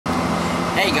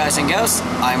Hey guys and girls,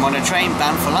 I'm on a train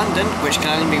bound for London, which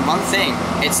can only mean one thing.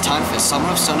 It's time for Summer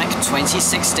of Sonic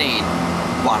 2016.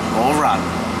 One more run.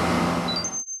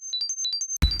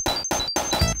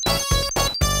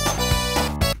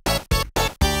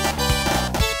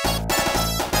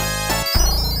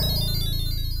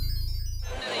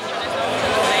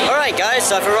 Alright guys,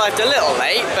 I've arrived a little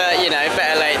late, but you know,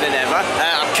 better late than never.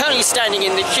 I'm currently standing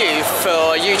in the queue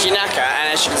for Yuji Naka,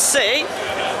 and as you can see,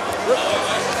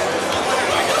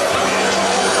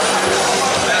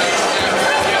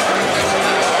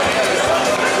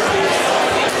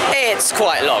 it's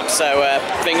quite long, so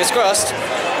fingers crossed.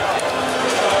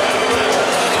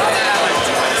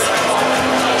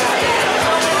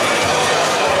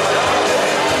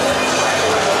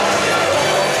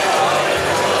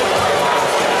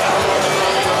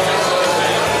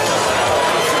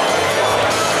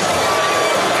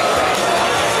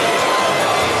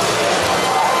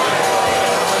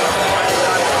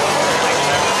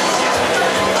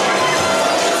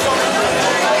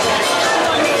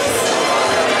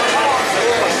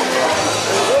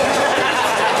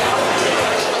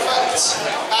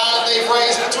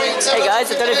 Hey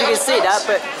guys, I don't know if you can see that,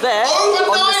 but there on the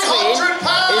screen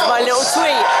is my little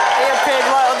tweet. It appeared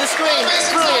right on the screen.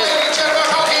 Brilliant.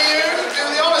 How can you do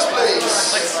the honours, please?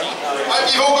 I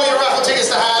hope you've all got your raffle tickets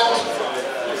to hand.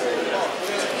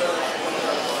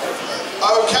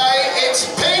 Okay,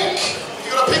 it's pink.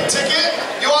 You've got a pink ticket.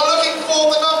 You are looking for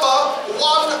the number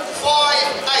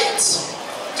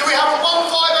 158. Do we have a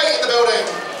 158 in the building?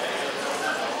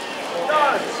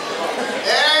 No.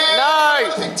 Yeah.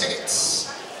 No. Pink tickets.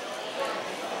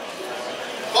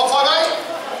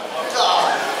 158?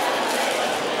 Ah.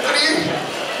 What are you?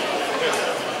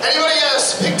 Anybody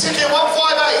else? Pink ticket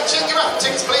 158. Check your raffle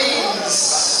tickets,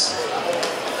 please.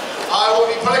 I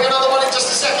will be putting another one in just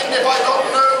a second if I've got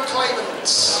no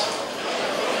claimants.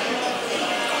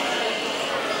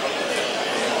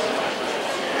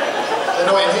 They're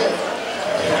not in here.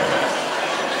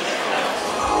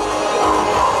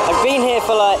 I've been here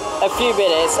for like a few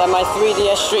minutes and my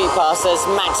 3DS Street Pass is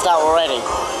maxed out already.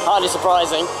 Hardly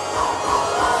surprising.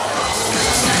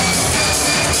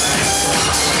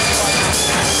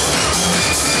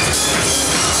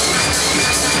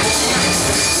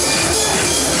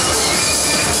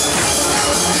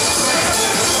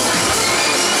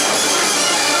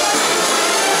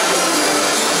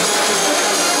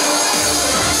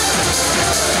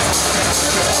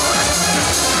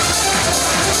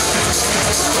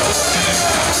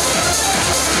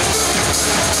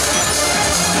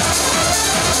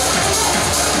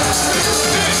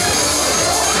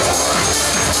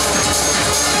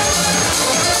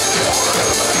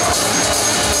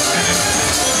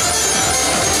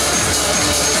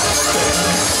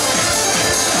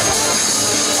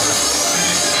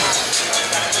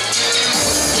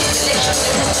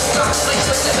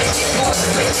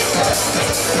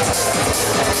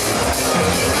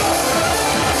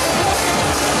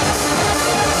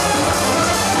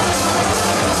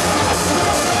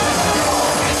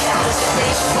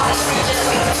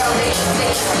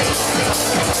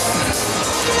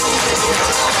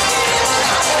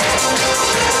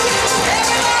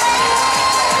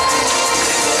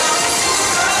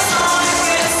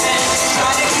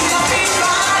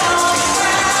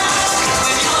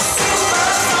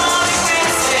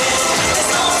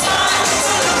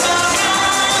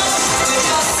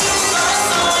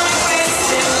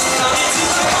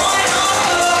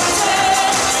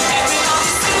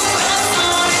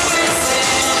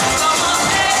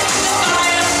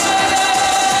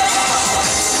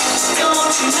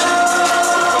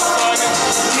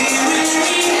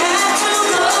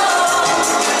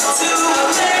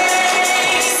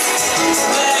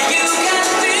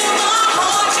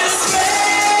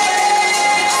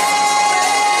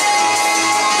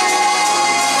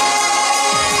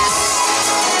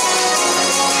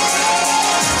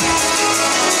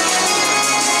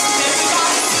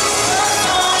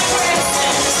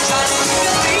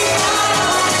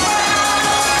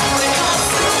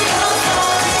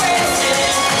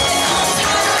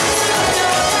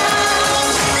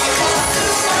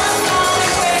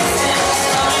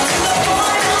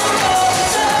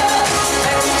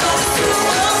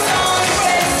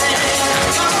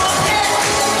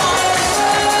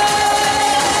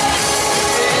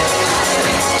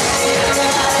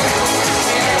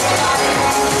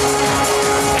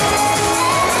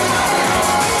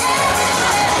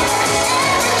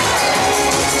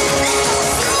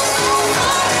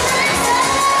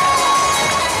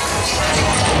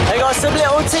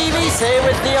 case here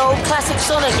with the old classic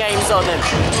Sonic games on them.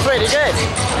 Pretty good.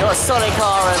 Got Sonic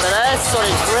R over there,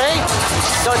 Sonic 3.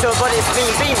 Dr. Bunny's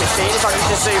BB machine, if I can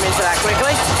just zoom into that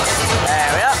quickly.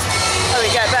 There we are. There we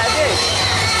go, better view.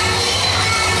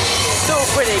 It's all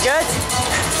pretty good.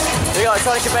 We got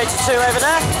Sonic Adventure 2 over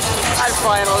there. And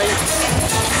finally,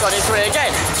 Sonic 3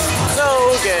 again. It's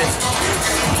all good.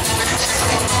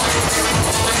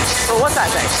 Oh, what's that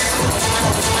thing?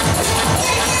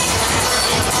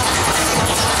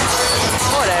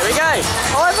 Oh, there we go.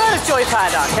 Oh, I've heard of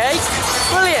Joypad Arcade.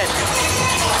 Brilliant.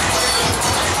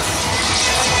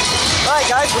 Right,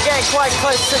 guys, we're getting quite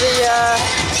close to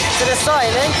the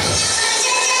signing.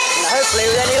 And hopefully,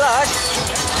 with any luck,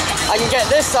 I can get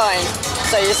this signed.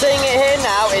 So you're seeing it here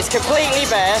now. It's completely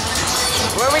bare.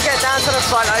 When we get down to the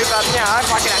front over here,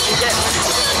 if I can actually get.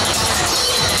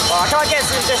 Well, I can't get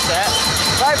to this bit.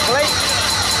 Hopefully,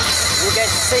 we'll get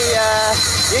to see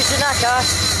Yuji Naka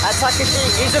and Takeshi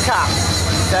Iizuka.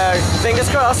 So, fingers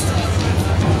crossed.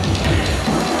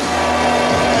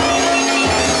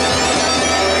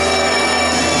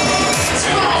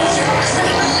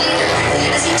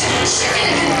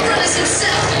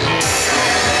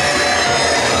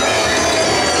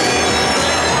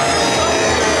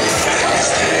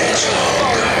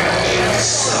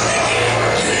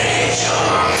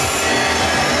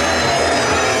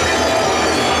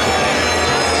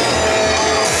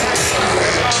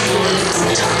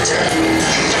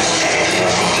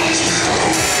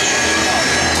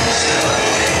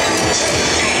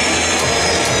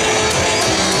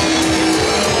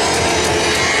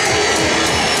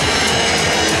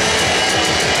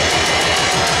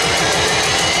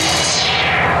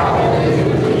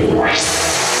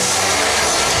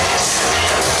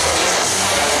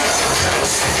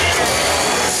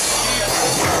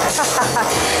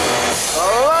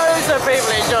 Loads of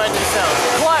people enjoying themselves,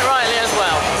 quite rightly as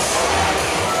well.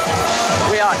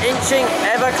 We are inching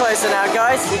ever closer now,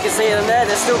 guys. You can see them there,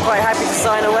 they're still quite happy to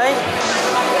sign away.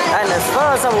 And as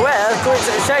far as I'm aware, according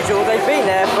to the schedule, they've been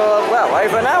there for, well,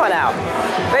 over an hour now.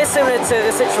 Very similar to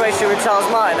the situation with Charles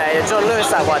Martinet and John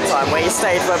Lewis at one time, where he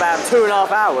stayed for about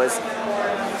 2.5 hours.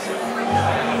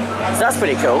 So that's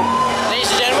pretty cool.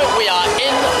 Ladies and gentlemen, we are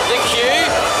in the queue.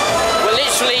 We're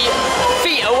literally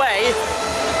feet away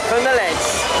from the ledge.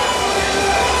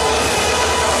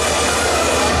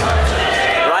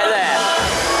 Right there.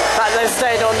 The fact they've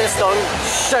stayed on this long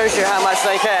shows you how much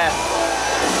they care.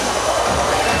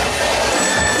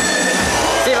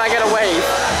 See if I get a wave.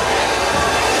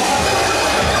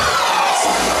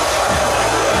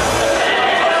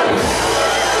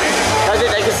 I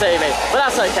think they can see me, but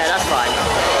that's okay, that's fine.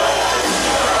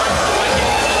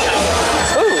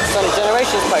 Ooh, Sonic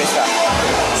Generations poster.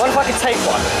 I wonder if I could take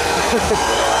one.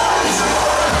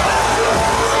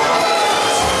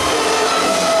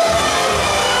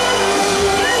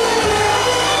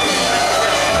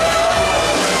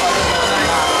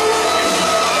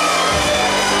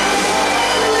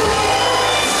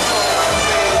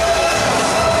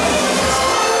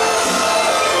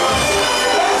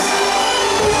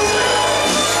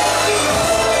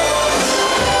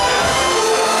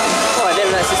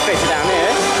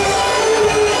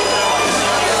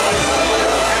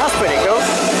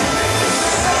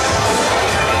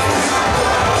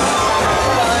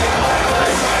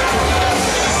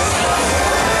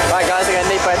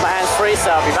 So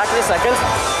I'll be back in a second.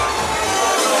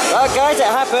 Well guys, it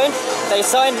happened. They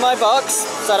signed my box,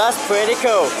 so that's pretty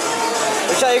cool.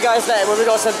 We'll show you guys later when we've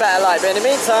got some better light, but in the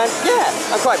meantime, yeah,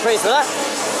 I'm quite pleased with that.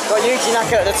 Got Yuji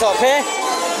Naka at the top here,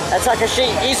 and Takeshi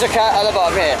Iizuka at the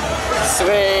bottom here.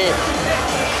 Sweet.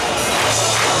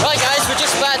 Right guys, we're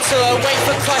just about to wait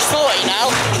for Crush 40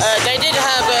 now. They did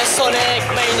have Sonic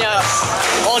Mania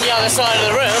on the other side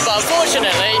of the room, but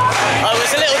unfortunately I was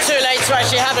a little too late to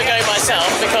actually have a go myself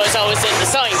because I was in the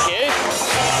sign queue.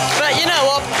 But you know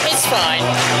what, it's fine.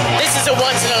 This is a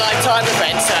once in a lifetime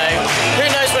event, so who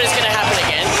knows when it's going to happen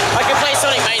again. I can play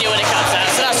Sonic Mania when it comes out,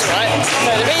 so that's alright. So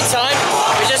in the meantime,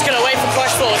 we're just going to wait for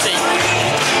Crush 40.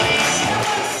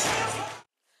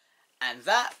 And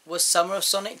that was Summer of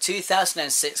Sonic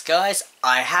 2006, guys.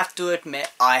 I have to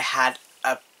admit, I had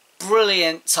a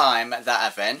brilliant time at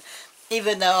that event.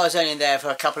 Even though I was only there for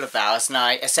a couple of hours, and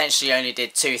I essentially only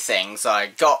did two things. I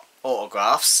got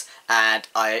autographs, and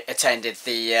I attended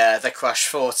the Crush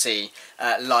 40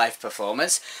 live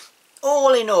performance.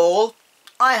 All in all,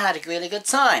 I had a really good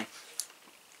time.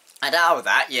 And out of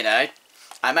that, you know,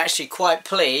 I'm actually quite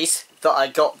pleased that I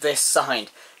got this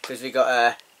signed, because we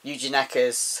got Yuji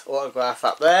Naka's autograph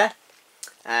up there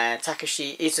and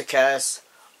Takeshi Iizuka's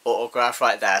autograph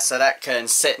right there, so that can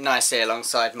sit nicely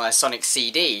alongside my Sonic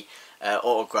CD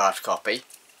autographed copy.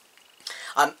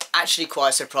 I'm actually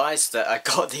quite surprised that I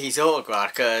got these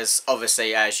autographed because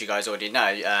obviously, as you guys already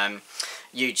know,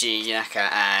 Yuji Naka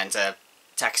and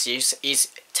Takashi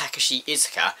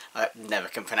Iizuka, I never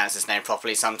can pronounce his name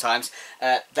properly sometimes,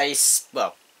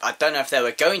 well, I don't know if they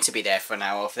were going to be there for an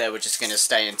hour or if they were just going to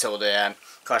stay until the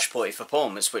Crush Party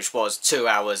performance, which was 2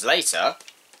 hours later.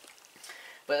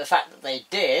 But the fact that they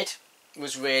did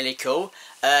was really cool.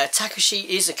 Takashi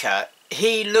Iizuka,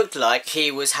 he looked like he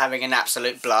was having an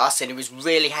absolute blast and he was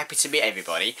really happy to meet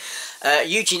everybody.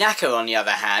 Yuji Naka, on the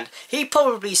other hand, he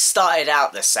probably started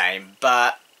out the same,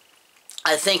 but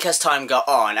I think as time got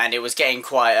on and it was getting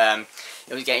quite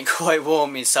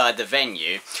warm inside the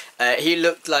venue, he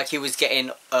looked like he was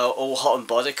getting all hot and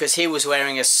bothered because he was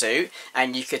wearing a suit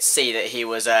and you could see that he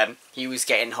was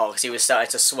getting hot because he was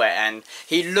starting to sweat and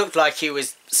he looked like he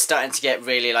was starting to get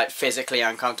really like physically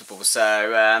uncomfortable.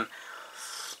 So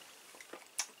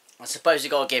I suppose you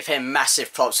got to give him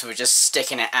massive props for just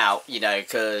sticking it out, you know,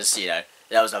 because you know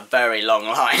there was a very long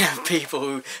line of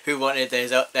people who wanted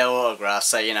their autographs.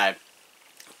 So you know,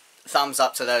 thumbs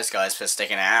up to those guys for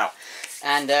sticking it out.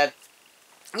 And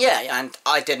yeah, and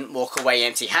I didn't walk away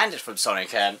empty-handed from Sonic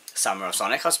Summer of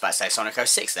Sonic. I was about to say Sonic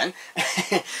 06 then.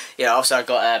 Yeah, also I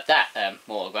got that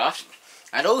autographed.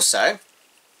 And also,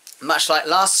 much like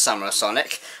last Summer of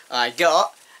Sonic, I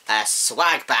got a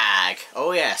swag bag.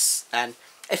 Oh yes, and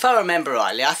if I remember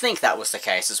rightly, I think that was the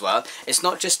case as well. It's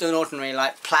not just an ordinary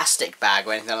like plastic bag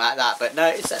or anything like that, but no,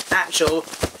 it's an actual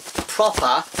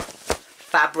proper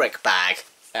fabric bag,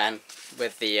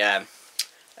 with the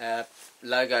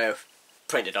logo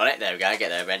printed on it. There we go, get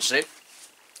there eventually.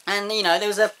 And you know, there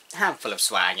was a handful of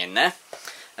swag in there.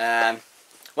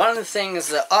 One of the things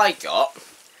that I got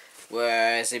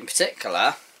was, in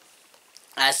particular,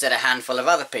 as did a handful of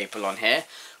other people on here,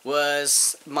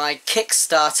 was my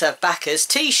Kickstarter backers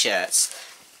t-shirts,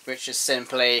 which is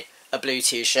simply a blue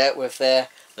t-shirt with the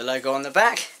logo on the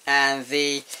back and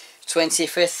the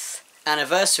 25th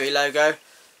anniversary logo.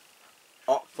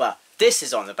 Oh, well, this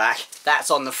is on the back,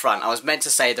 that's on the front. I was meant to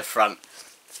say the front.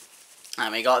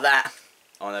 And we got that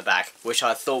on the back, which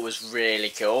I thought was really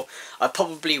cool. I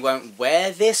probably won't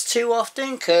wear this too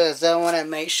often because I want to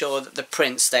make sure that the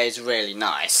print stays really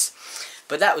nice.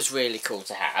 But that was really cool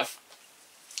to have.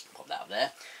 Pop that up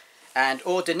there. And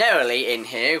ordinarily in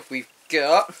here we've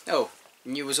got, oh,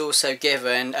 you was also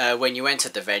given, when you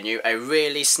entered the venue, a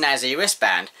really snazzy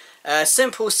wristband. A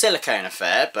simple silicone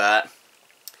affair, but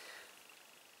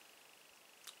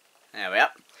there we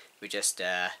are. We just,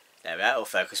 there we are, it'll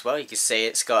focus well. You can see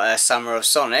it's got a Summer of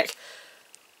Sonic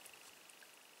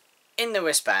in the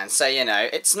wristband. So, you know,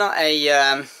 it's not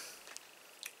a,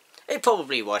 it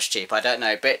probably was cheap, I don't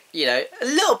know. But, you know, a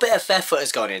little bit of effort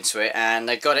has gone into it. And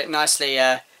they got it nicely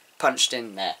punched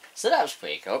in there. So that was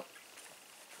pretty cool.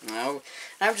 Now,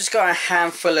 I've just got a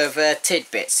handful of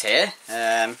tidbits here.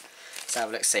 Let's have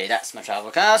a look, see, that's my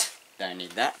travel card. Don't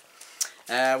need that.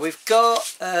 We've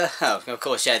got, oh, of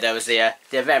course, yeah, there was the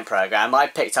event program. I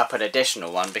picked up an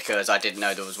additional one because I didn't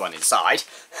know there was one inside.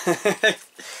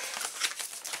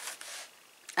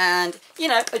 And, you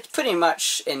know, it's pretty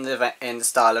much in the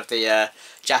style of the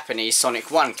Japanese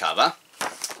Sonic 1 cover.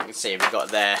 You can see we've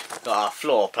got our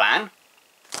floor plan.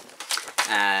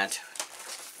 And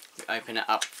we open it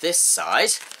up this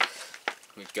side.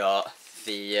 We've got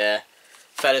the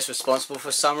fellas responsible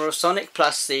for Summer of Sonic,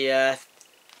 plus the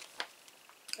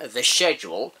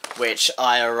schedule, which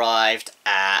I arrived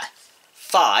at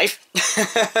 5.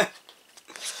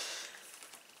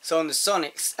 So on the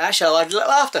Sonics, actually I arrived a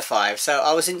little after 5, so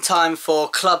I was in time for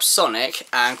Club Sonic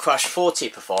and Crush 40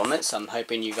 performance. I'm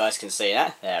hoping you guys can see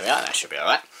that. There we are, that should be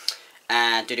alright.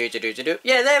 And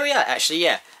yeah, there we are, actually,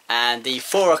 yeah. And the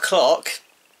 4 o'clock,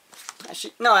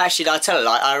 actually, no, actually, I'll tell a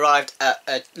lie, I arrived at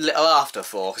a little after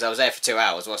 4, because I was there for 2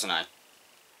 hours, wasn't I?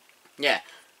 Yeah.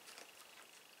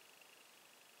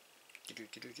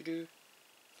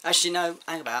 Actually, no,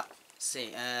 hang about. Let's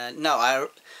see, no,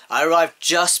 I arrived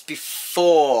just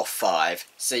before 5.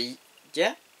 So,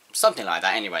 yeah, something like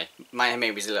that. Anyway, my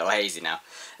memory's a little hazy now.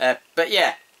 But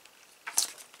yeah.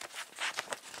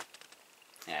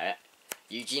 Yeah,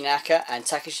 Yuji Naka and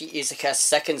Takashi Iizuka's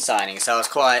second signing. So I was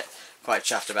quite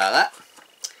chuffed about that.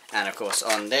 And of course,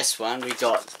 on this one,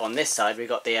 on this side, we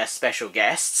got the special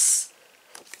guests.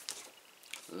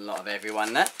 A lot of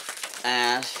everyone there.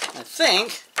 And I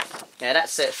think, yeah,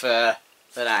 that's it for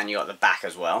that, and you got the back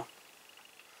as well.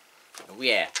 Oh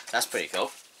yeah, that's pretty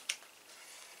cool.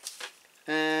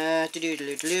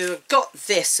 Got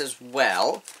this as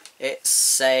well.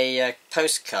 It's a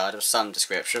postcard of some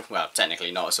description. Well,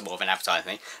 technically not, it's more of an advertising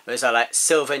thing. But it's like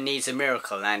Silver Needs a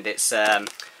Miracle, and it's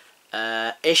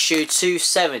issue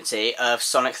 270 of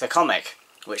Sonic the Comic.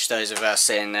 which those of us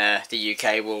in the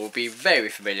UK will be very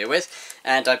familiar with.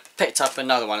 And I picked up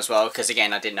another one as well, because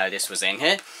again I didn't know this was in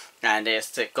here, and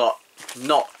it's got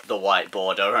not the white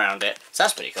border around it, so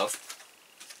that's pretty cool.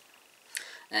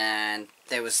 And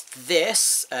there was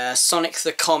this Sonic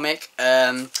the Comic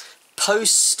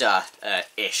poster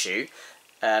issue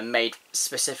made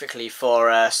specifically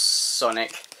for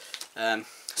Sonic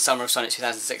Summer of Sonic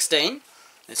 2016.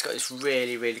 It's got this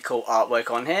really cool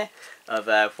artwork on here of,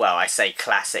 well, I say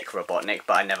classic Robotnik,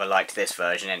 but I never liked this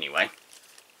version anyway.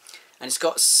 And it's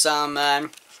got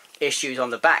some issues on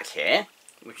the back here,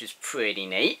 which is pretty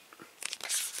neat.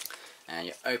 And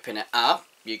you open it up,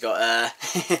 you got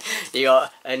you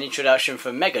got an introduction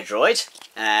from Mega Droid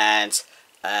and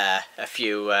a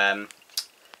few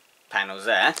panels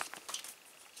there.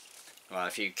 Well, a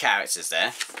few characters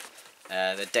there.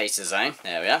 The data zone,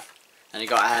 there we are. And you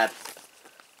got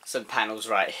some panels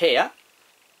right here.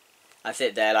 I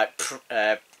think they're like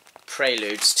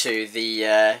preludes to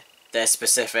the their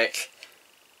specific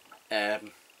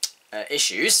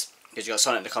issues. Because you've got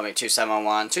Sonic the Comic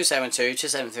 271, 272,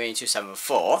 273 and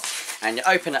 274. And you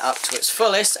open it up to its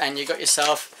fullest and you got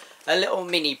yourself a little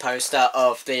mini poster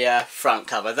of the front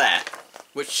cover there.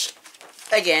 Which,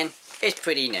 again, is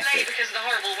pretty nifty. Because of the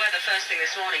horrible weather first thing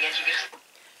this morning, and you just...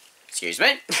 Excuse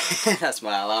me, that's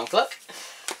my alarm clock.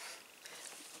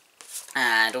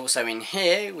 And also in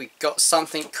here we got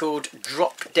something called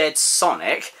Drop Dead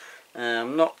Sonic.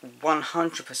 I'm not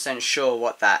 100% sure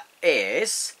what that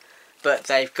is, but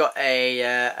they've got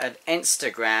an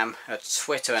Instagram, a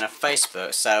Twitter and a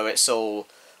Facebook, so it's all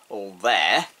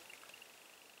there.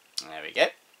 There we go.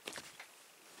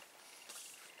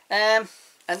 And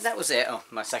that was it. Oh,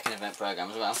 my second event program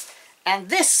as well. And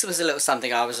this was a little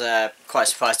something I was quite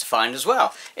surprised to find as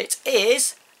well. It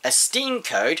is a Steam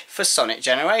code for Sonic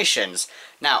Generations.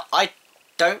 Now, I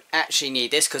don't actually need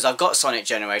this because I've got Sonic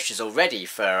Generations already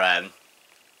for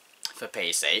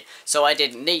PC, so I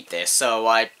didn't need this, so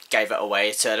I gave it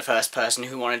away to the first person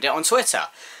who wanted it on Twitter.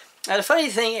 Now, the funny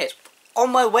thing is,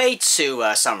 on my way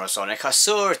to Summer of Sonic, I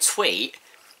saw a tweet,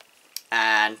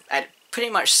 and it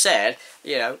pretty much said,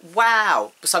 you know,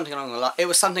 wow, something along the it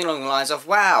was something along the lines of,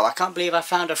 wow, I can't believe I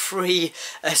found a free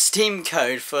Steam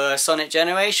code for Sonic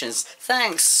Generations.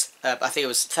 Thanks. I think it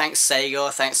was thanks Sega,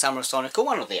 or thanks Summer of Sonic, or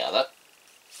one or the other.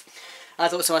 I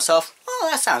thought to myself, oh,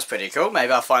 that sounds pretty cool,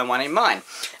 maybe I'll find one in mine.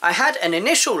 I had an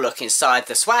initial look inside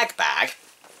the swag bag,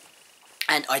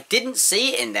 and I didn't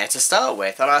see it in there to start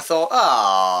with, and I thought,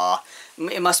 ah,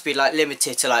 it must be like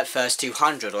limited to like first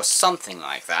 200 or something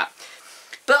like that.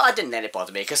 But I didn't let it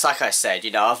bother me, because like I said,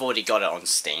 you know, I've already got it on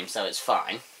Steam, so it's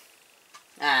fine.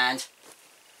 And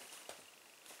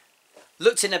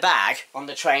looked in the bag on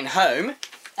the train home,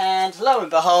 and lo and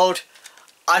behold,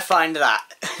 I find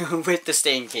that with the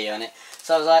Steam key on it.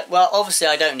 So I was like, well, obviously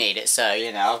I don't need it, so,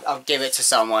 you know, I'll give it to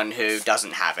someone who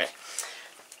doesn't have it.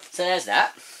 So there's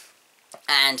that.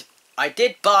 And I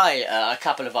did buy a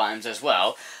couple of items as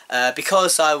well,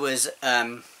 because I was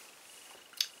in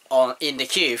the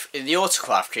queue, in the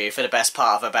autograph queue, for the best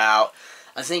part of about,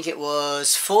 I think it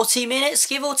was 40 minutes,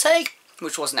 give or take,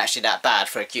 which wasn't actually that bad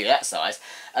for a queue that size.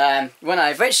 When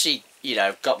I eventually, you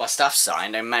know, got my stuff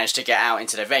signed and managed to get out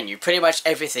into the venue, pretty much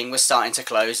everything was starting to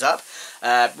close up,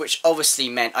 which obviously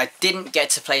meant I didn't get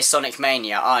to play Sonic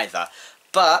Mania either.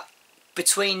 But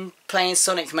between playing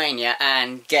Sonic Mania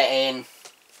and getting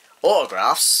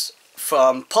autographs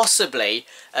from possibly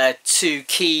 2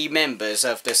 key members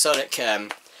of the Sonic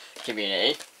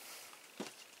community,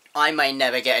 I may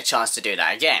never get a chance to do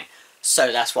that again.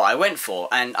 So that's what I went for,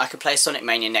 and I could play Sonic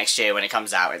Mania next year when it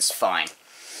comes out, it's fine.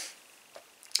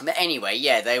 But anyway,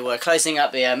 yeah, they were closing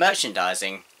up the merchandise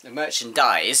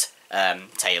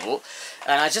table,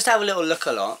 and I just have a little look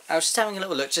along. I was just having a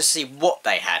little look just to see what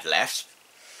they had left,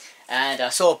 and I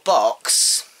saw a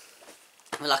box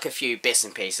with like a few bits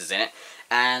and pieces in it,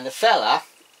 and the fella,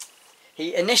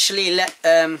 he initially let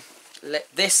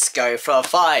this go for a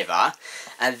 £5,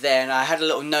 and then I had a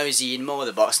little nosy in more of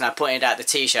the box, and I pointed out the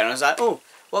t-shirt, and I was like, oh,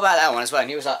 what about that one as well? And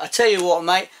he was like, I tell you what,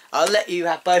 mate, I'll let you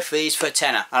have both of these for a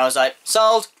tenner. And I was like,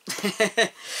 sold.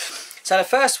 So the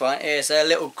first one is a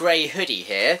little grey hoodie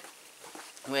here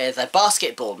with a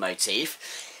basketball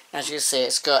motif. As you can see,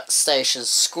 it's got Station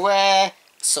Square,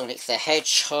 Sonic the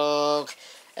Hedgehog,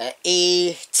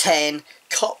 E10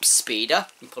 Cop Speeder.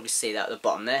 You can probably see that at the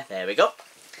bottom there. There we go.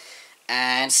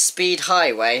 And Speed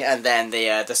Highway, and then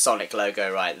the Sonic logo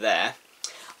right there.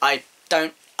 I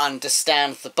don't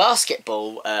understand the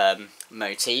basketball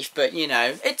motif, but you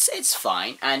know, it's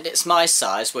fine, and it's my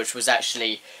size, which was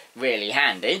actually really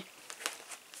handy.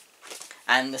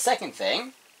 And the second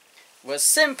thing was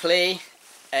simply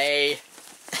a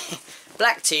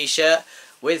black t-shirt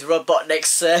with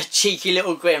Robotnik's cheeky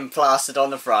little grin plastered on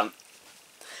the front,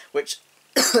 which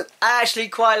I actually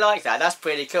quite like that. That's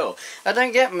pretty cool. I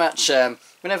don't get much,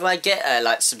 whenever I get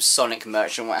like some Sonic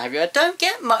merch and what have you, I don't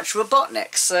get much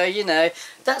Robotnik, so you know,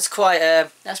 that's quite,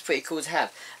 that's pretty cool to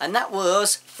have. And that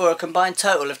was for a combined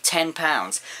total of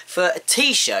 £10. For a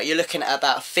t-shirt you're looking at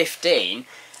about 15,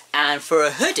 and for a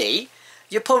hoodie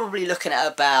you're probably looking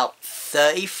at about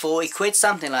 30-40 quid,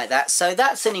 something like that. So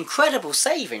that's an incredible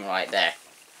saving right there.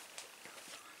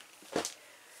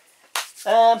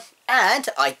 And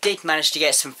I did manage to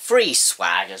get some free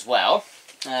swag as well,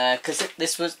 because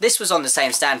this was on the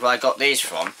same stand where I got these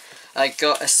from. I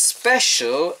got a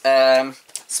special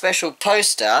special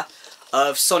poster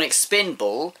of Sonic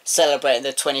Spinball celebrating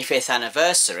the 25th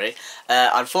anniversary.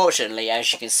 Unfortunately,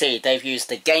 as you can see, they've used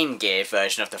the Game Gear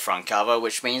version of the front cover,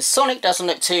 which means Sonic doesn't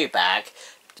look too bad,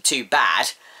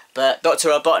 but Dr.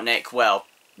 Robotnik, well,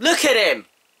 look at him!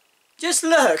 Just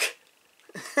look!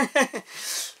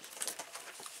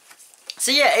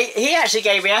 So yeah, he actually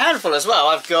gave me a handful as well.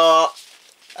 I've got,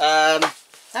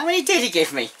 how many did he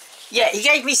give me? Yeah, he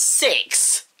gave me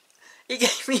 6. He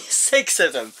gave me 6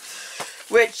 of them.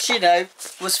 Which, you know,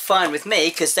 was fine with me,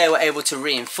 because they were able to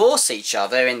reinforce each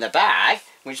other in the bag,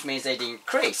 which means they didn't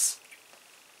crease.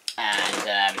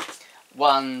 And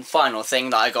one final thing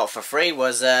that I got for free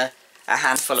was a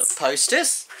handful of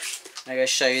posters. I'm going to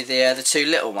show you the 2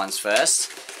 little ones first,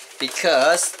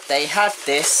 because they had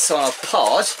this on a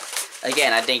pod.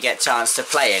 Again, I didn't get a chance to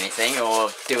play anything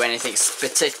or do anything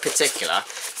particular,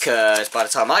 because by the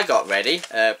time I got ready,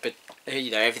 but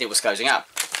you know, everything was closing up.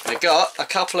 I got a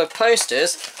couple of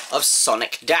posters of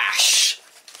Sonic Dash.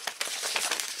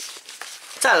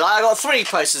 Tell you, I got 3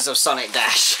 posters of Sonic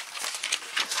Dash.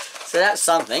 So that's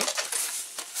something.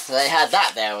 So they had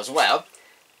that there as well.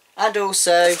 And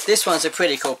also, this one's a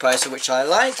pretty cool poster, which I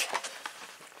like.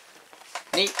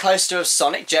 Neat poster of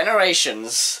Sonic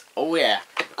Generations. Oh yeah,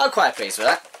 I'm quite pleased with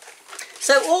that.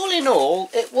 So all in all,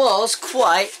 it was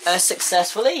quite a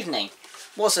successful evening.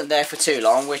 Wasn't there for too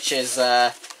long, which was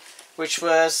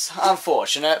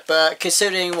unfortunate, but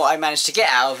considering what I managed to get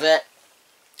out of it,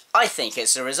 I think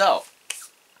it's a result.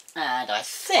 And I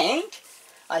think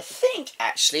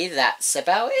actually that's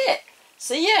about it.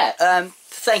 So yeah,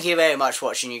 thank you very much for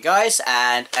watching, you guys,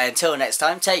 and until next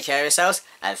time, take care of yourselves,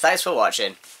 and thanks for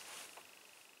watching.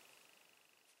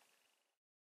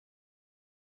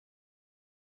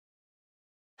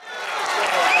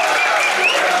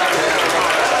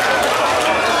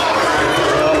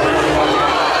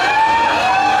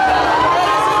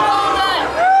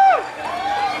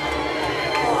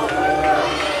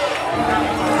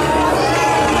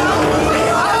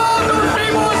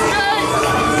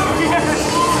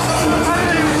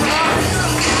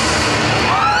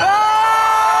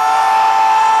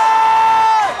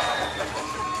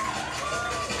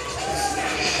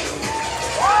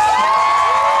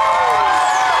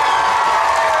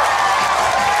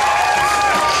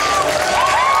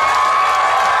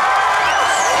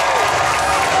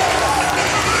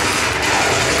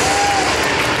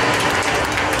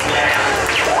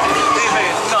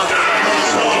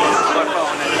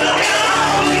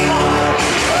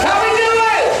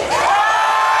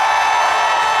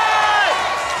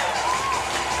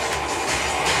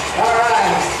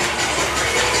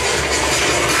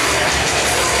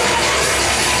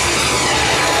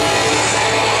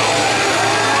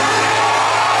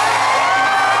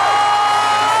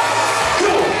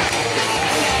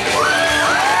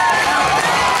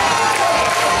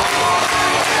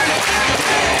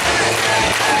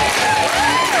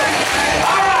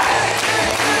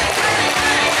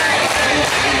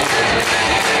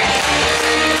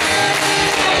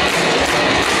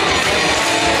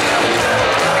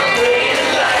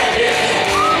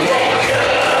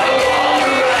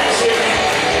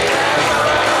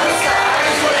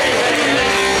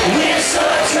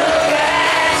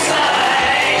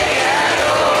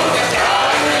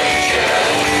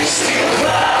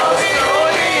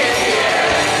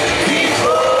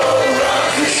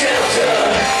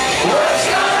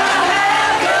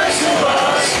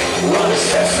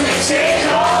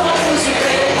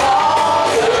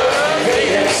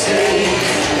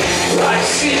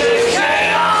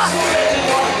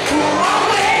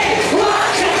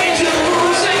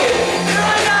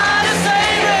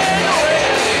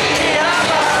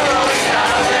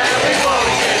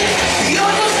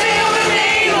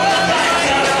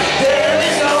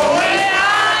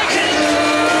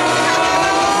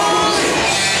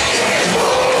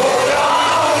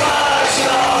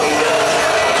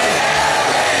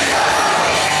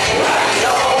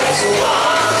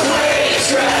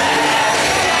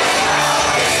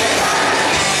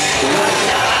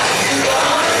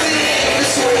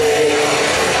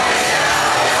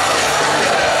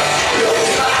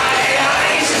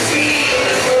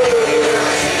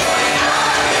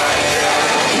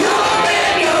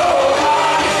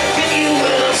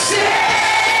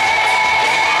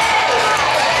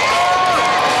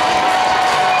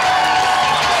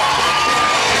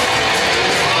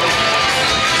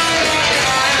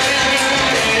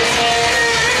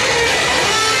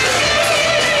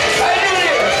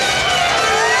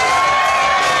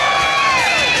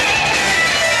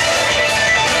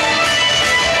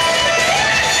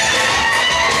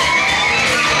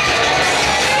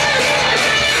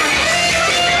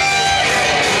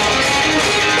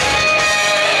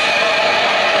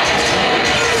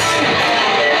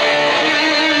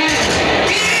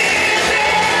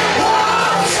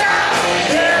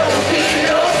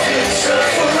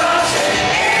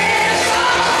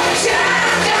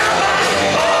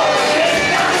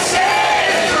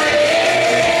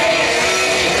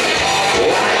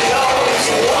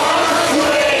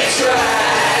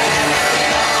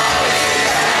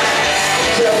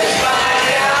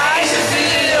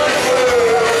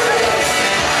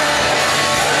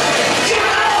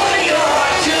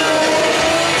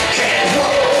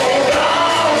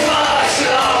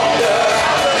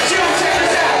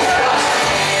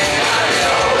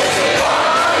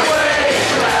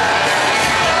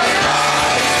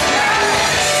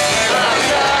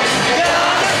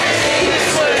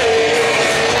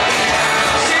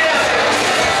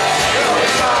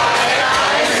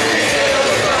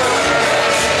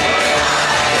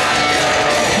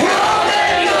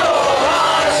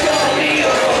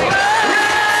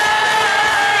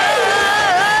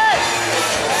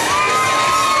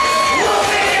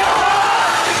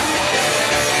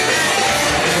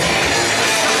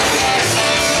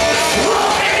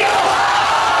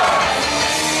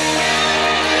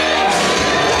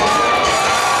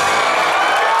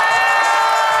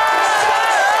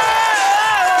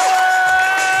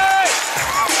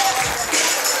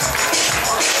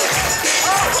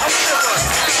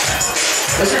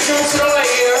 Is your troops still right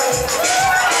here?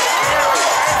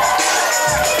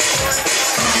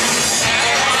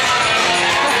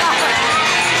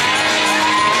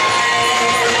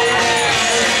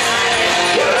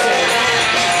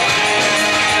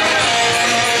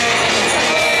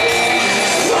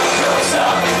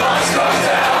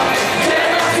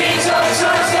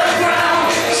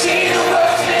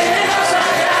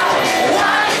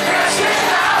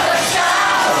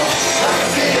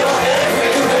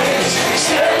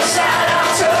 Inside out.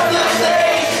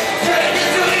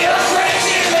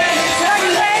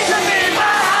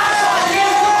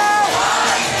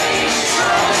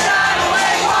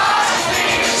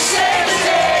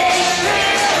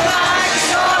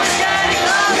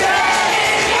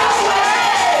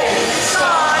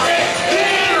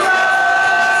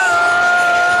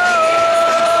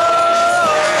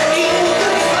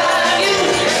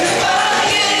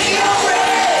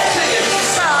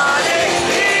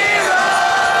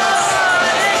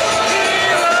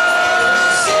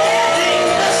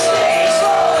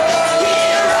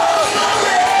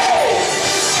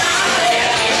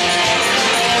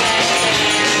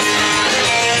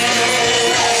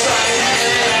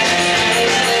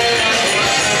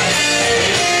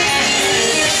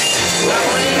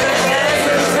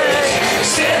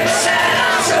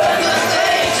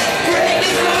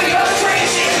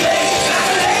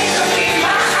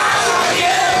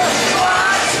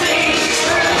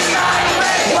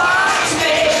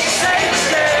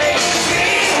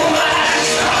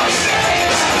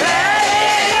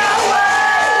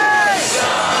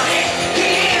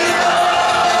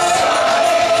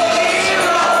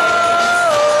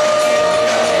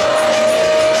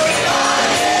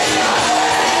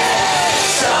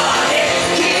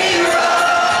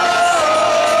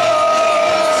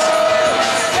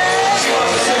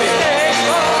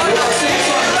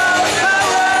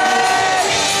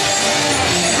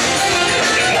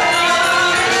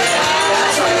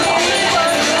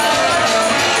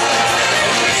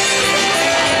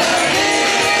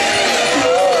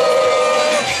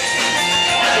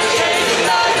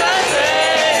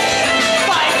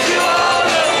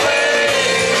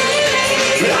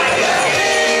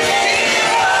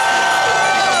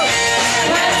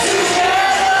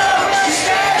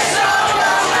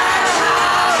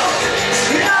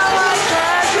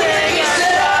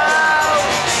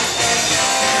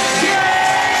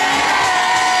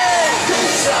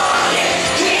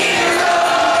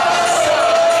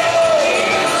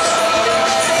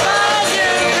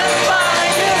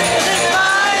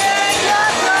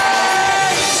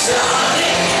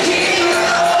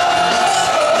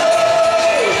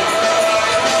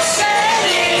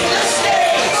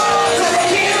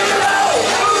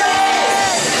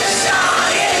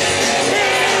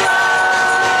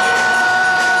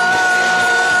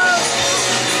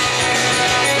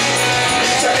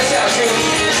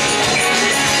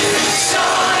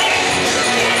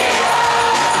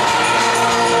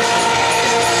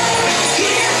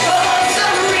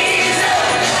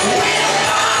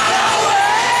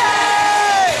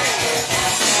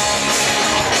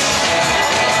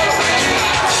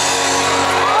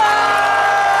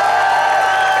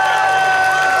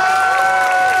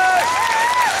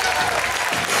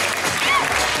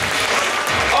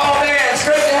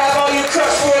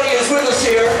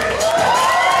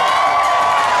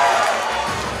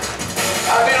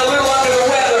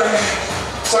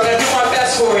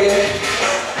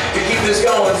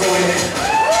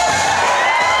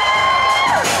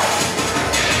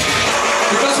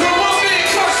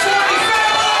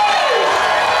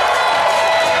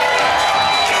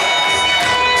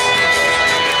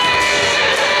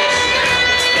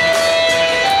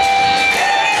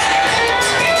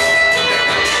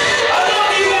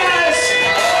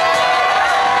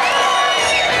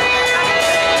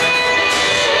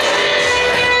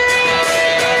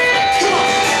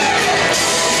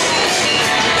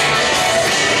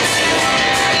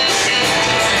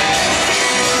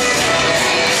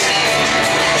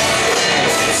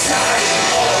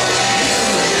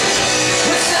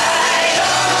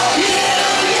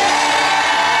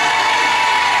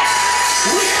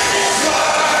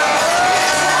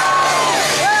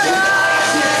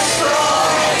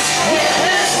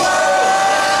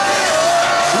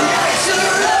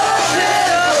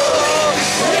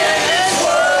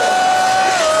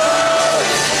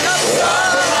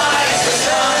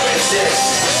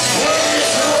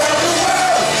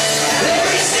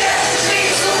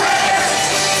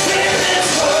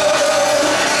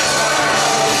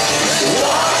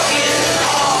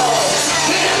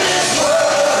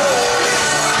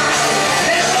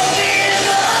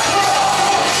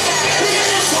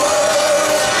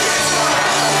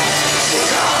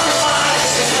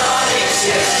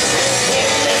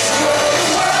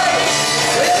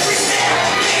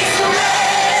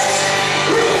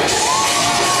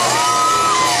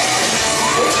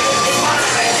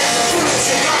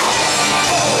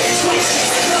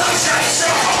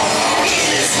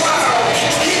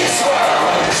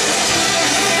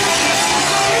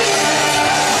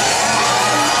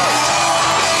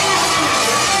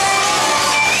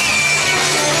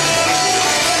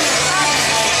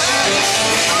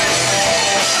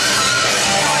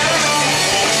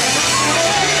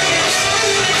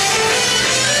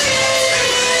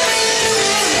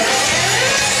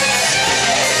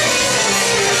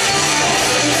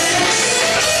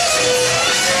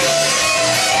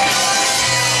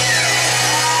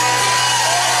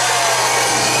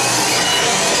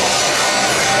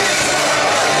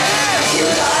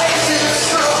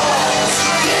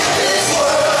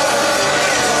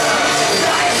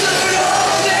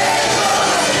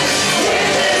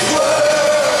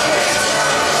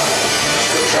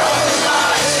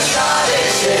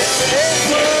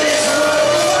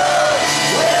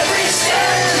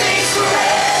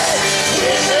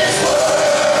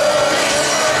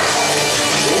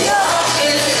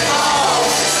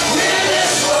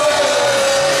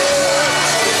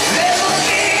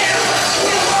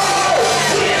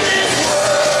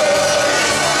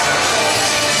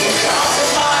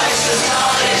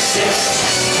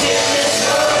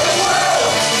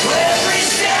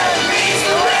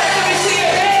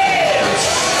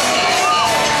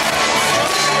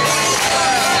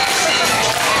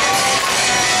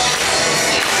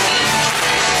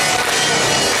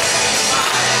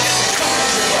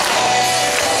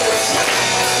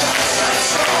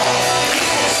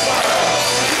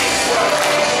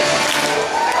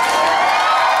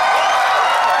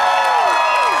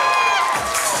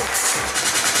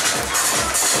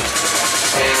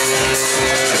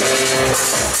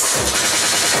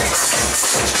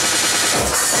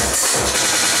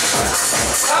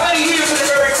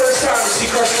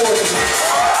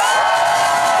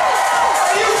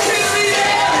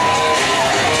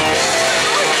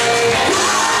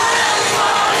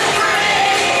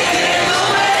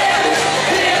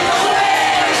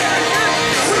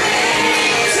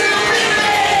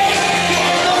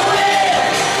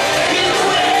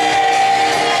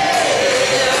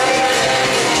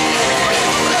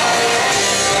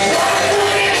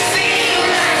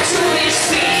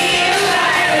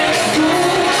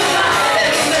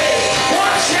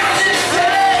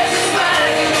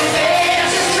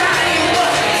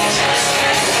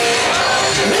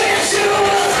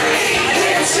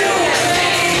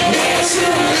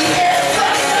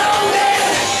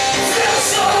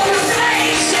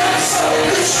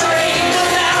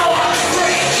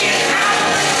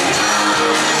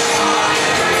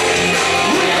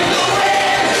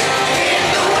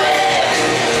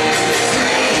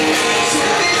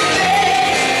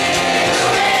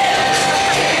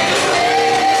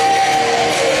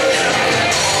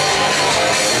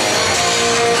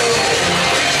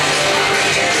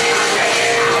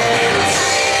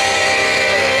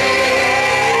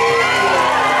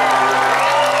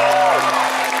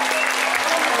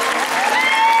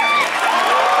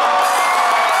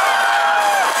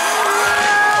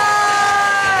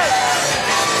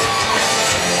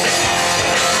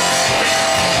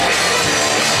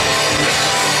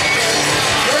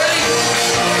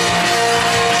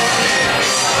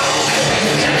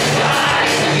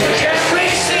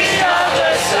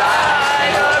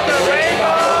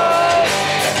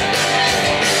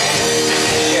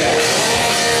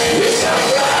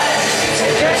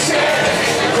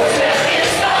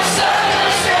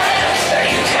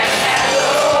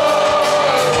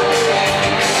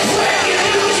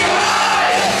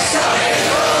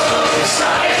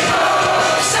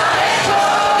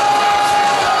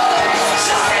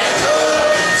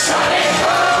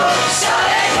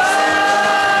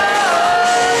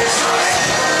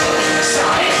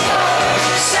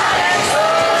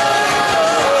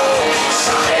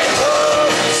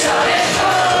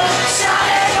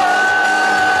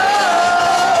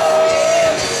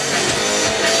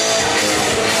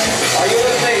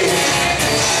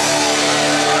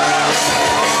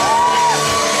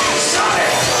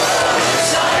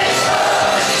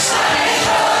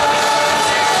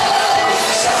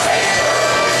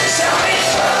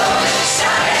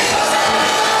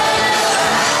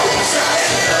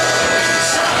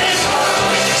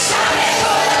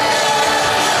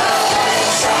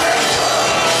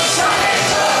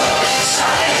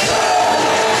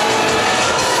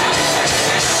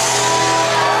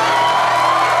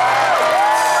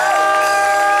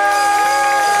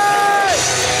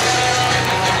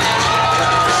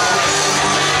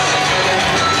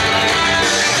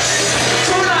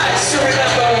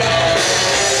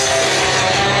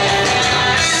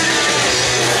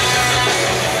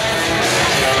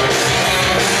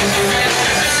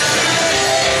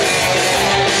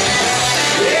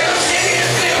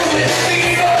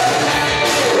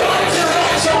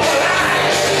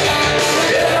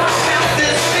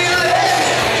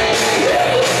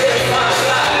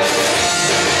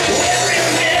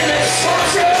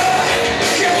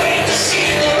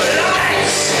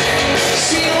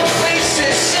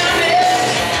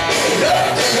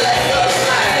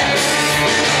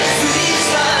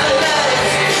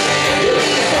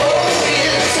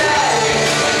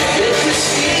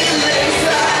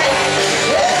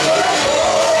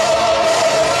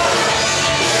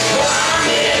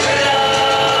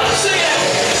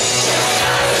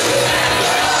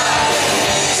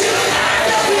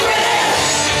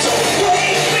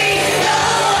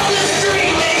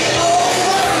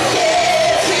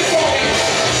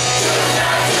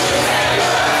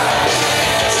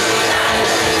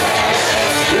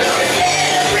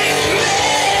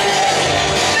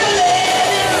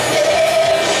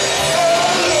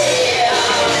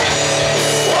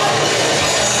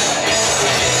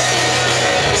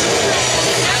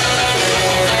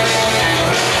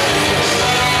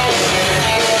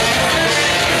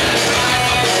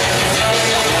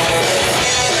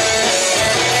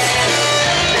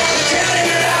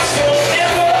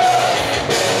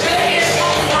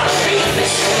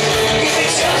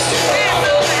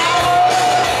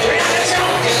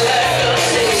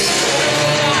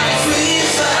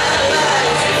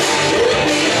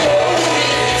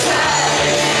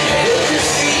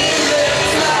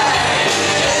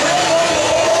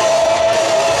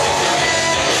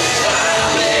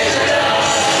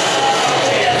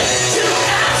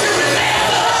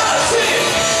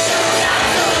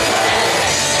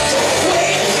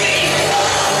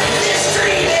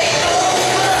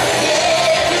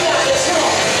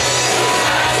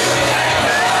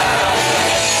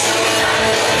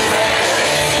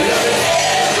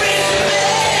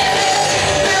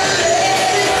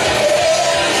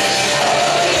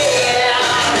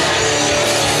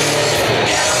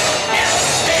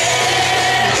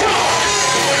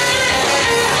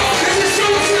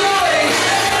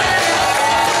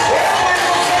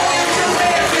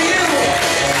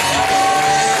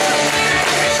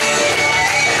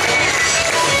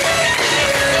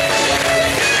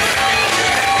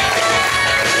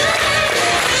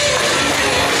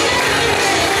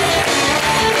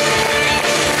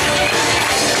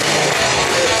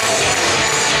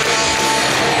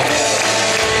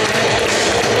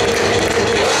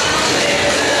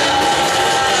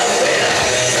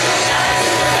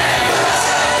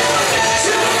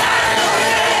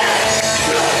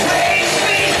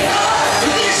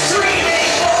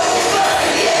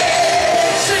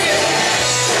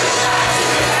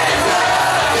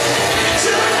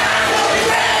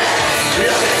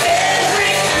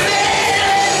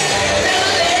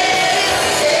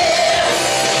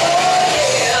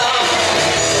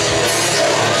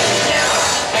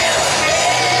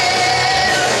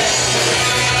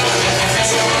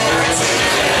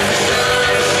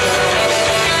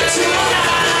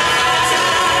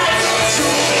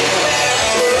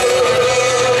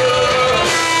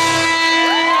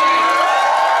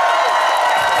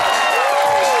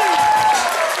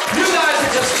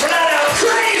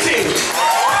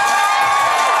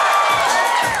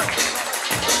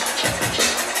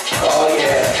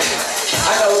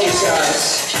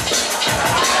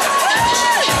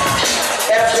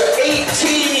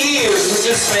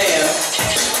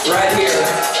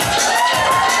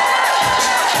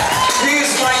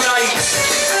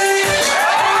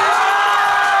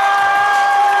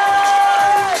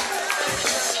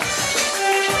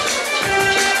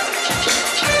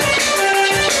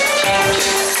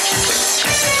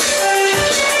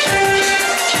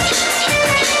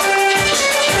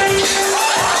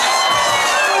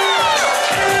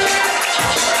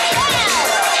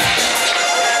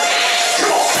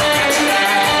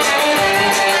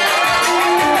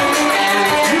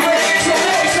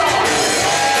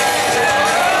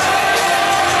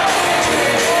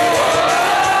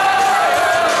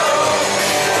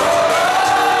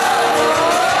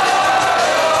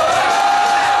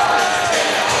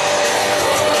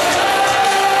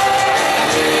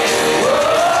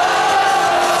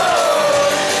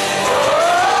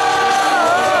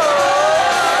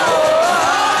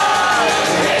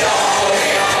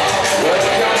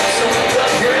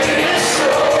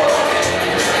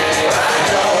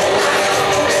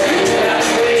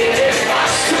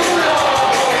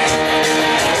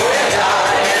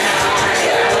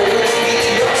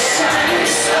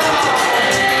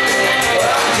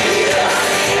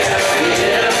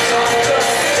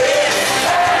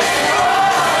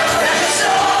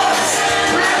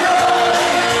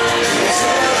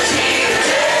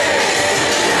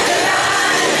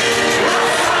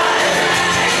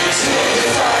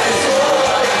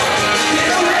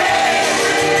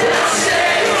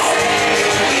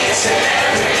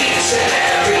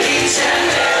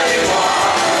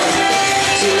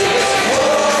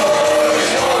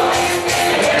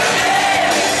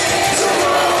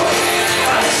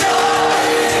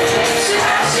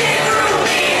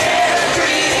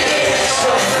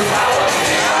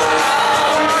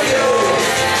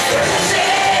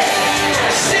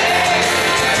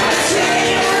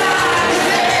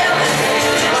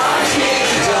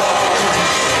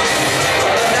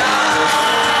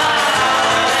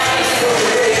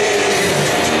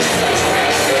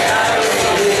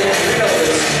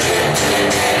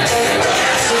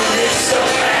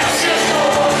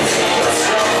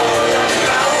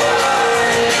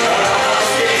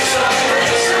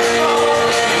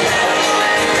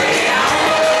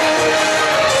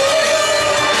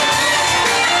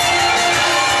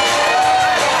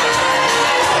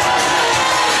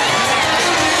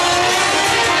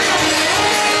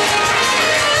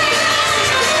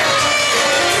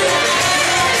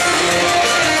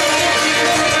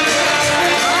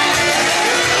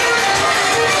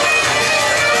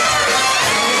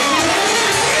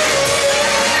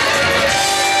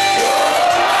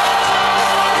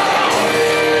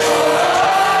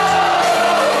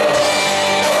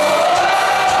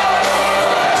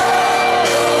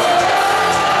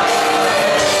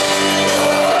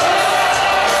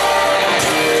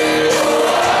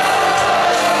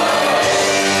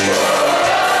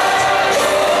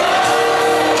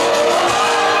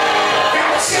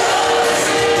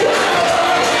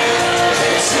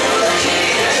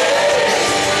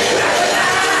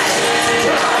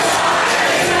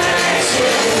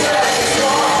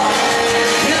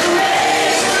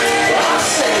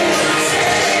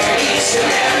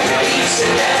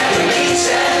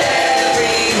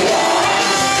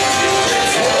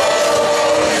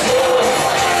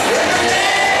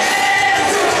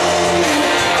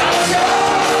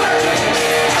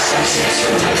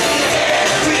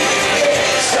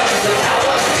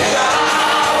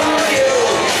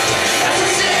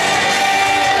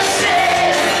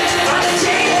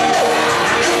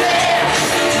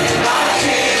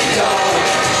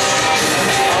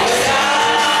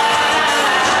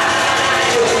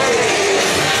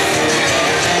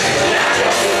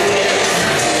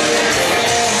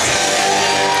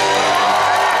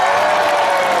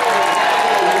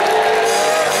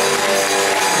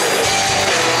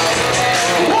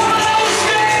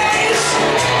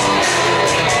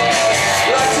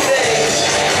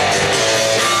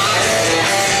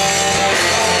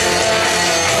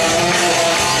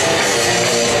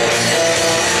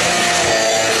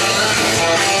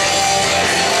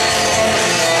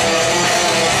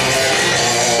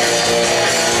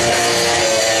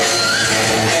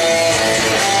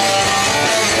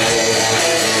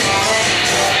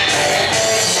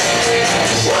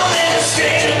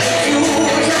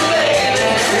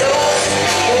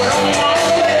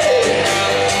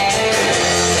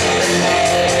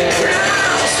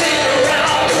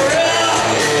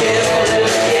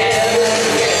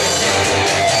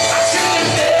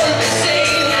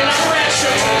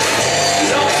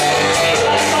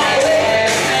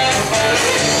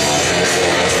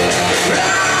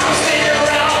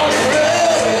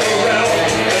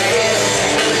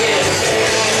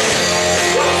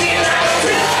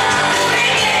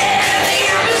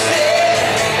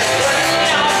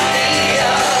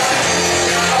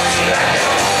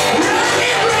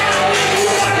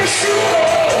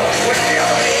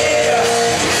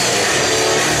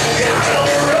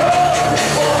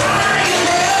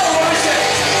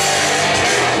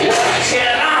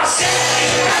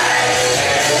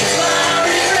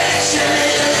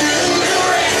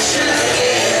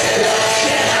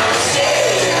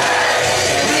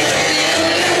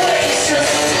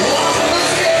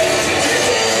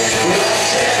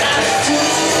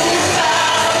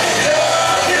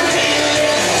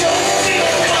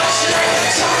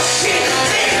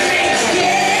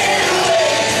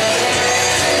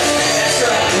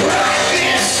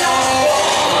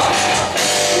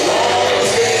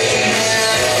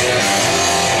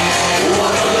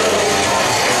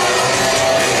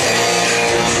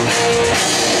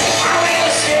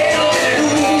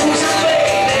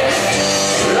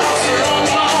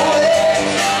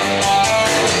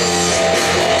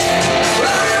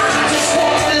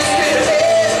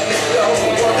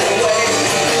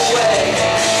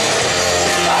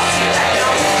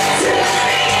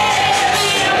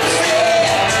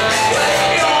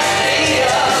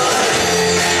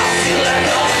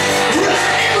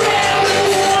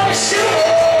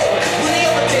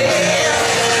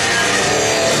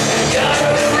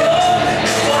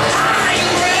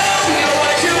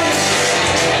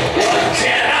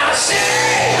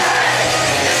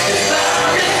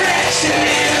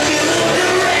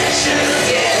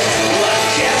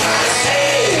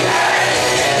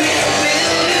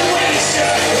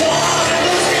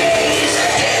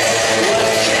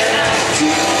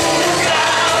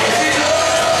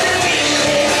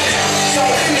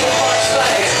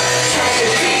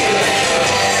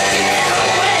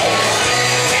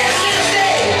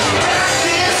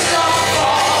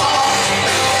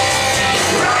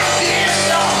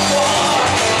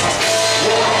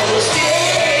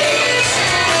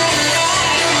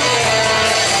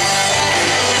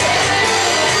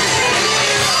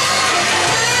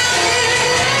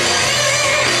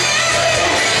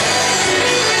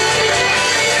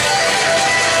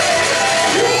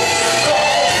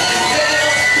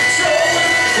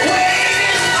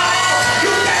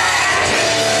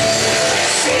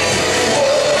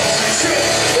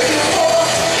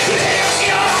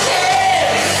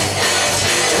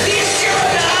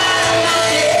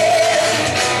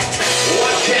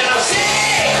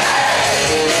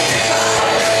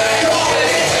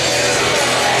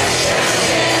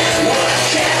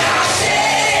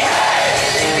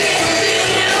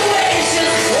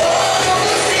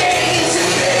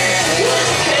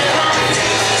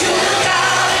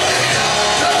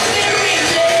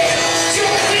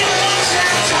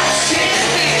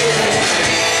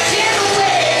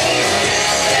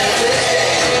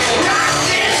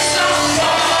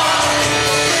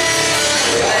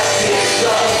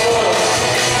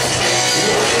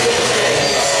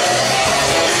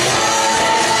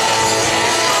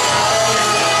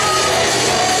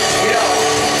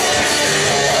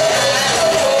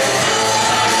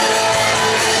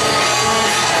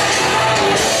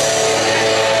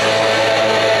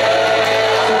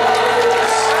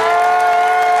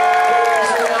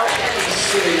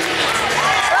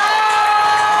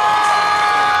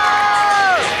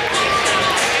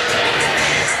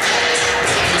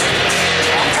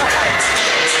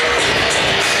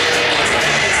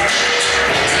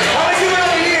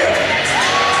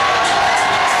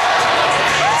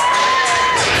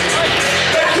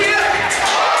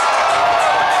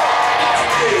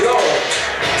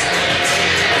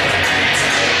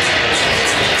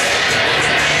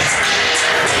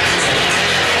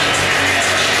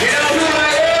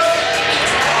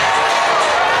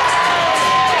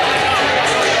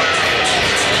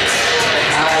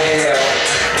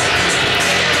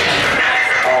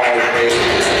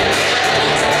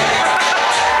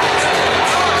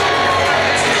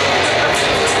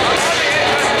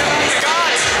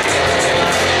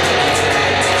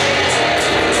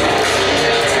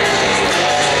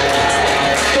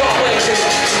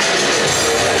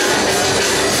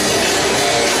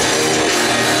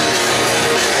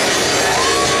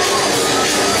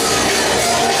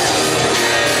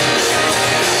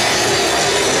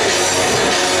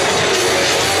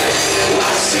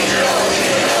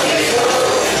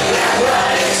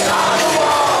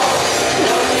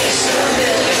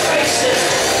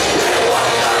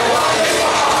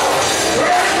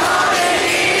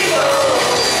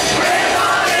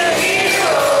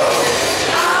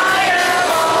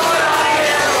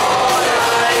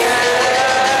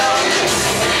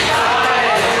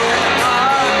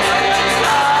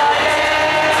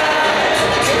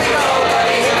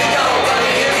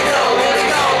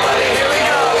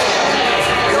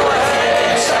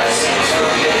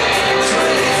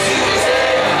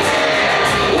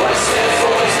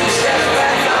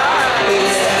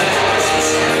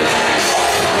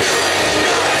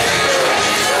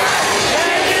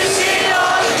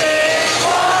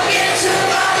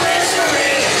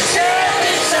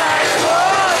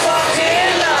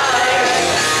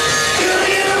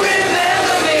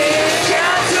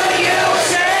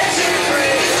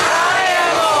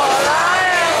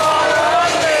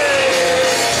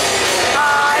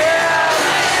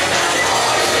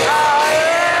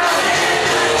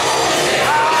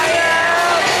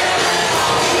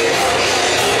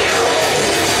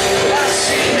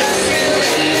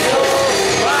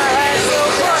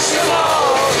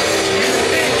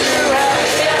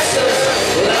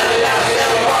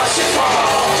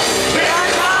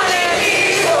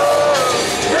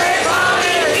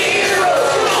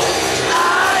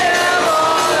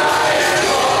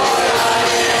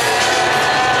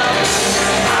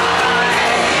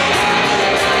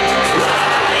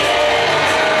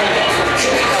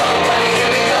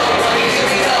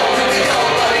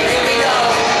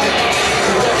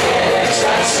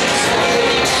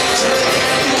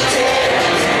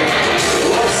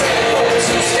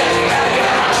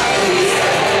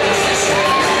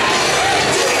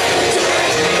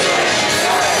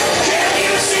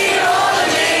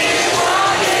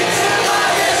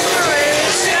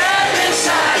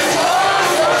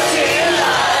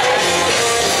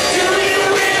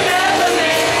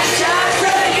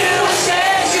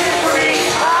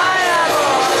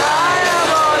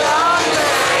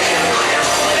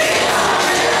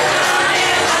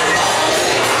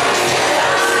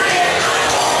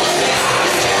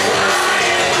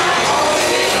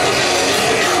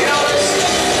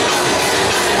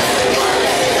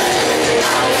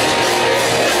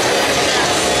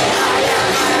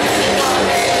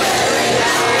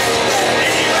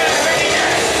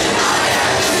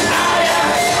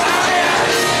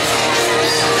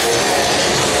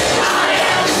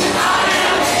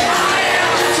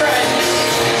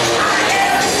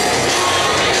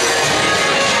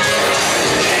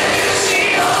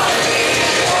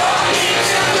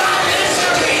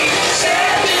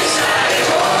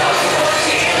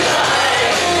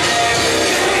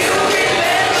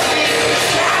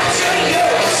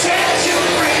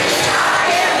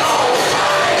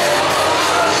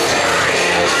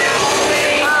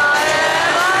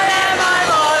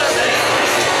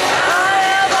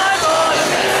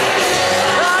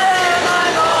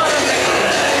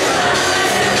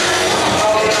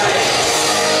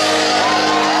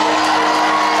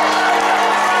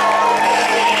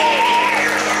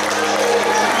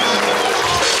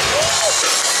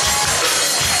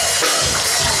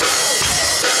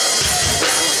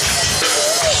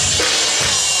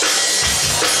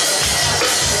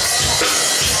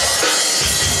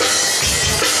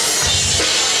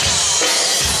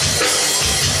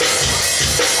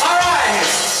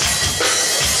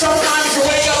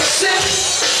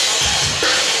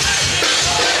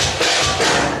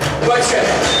 bunch of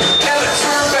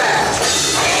amateur back.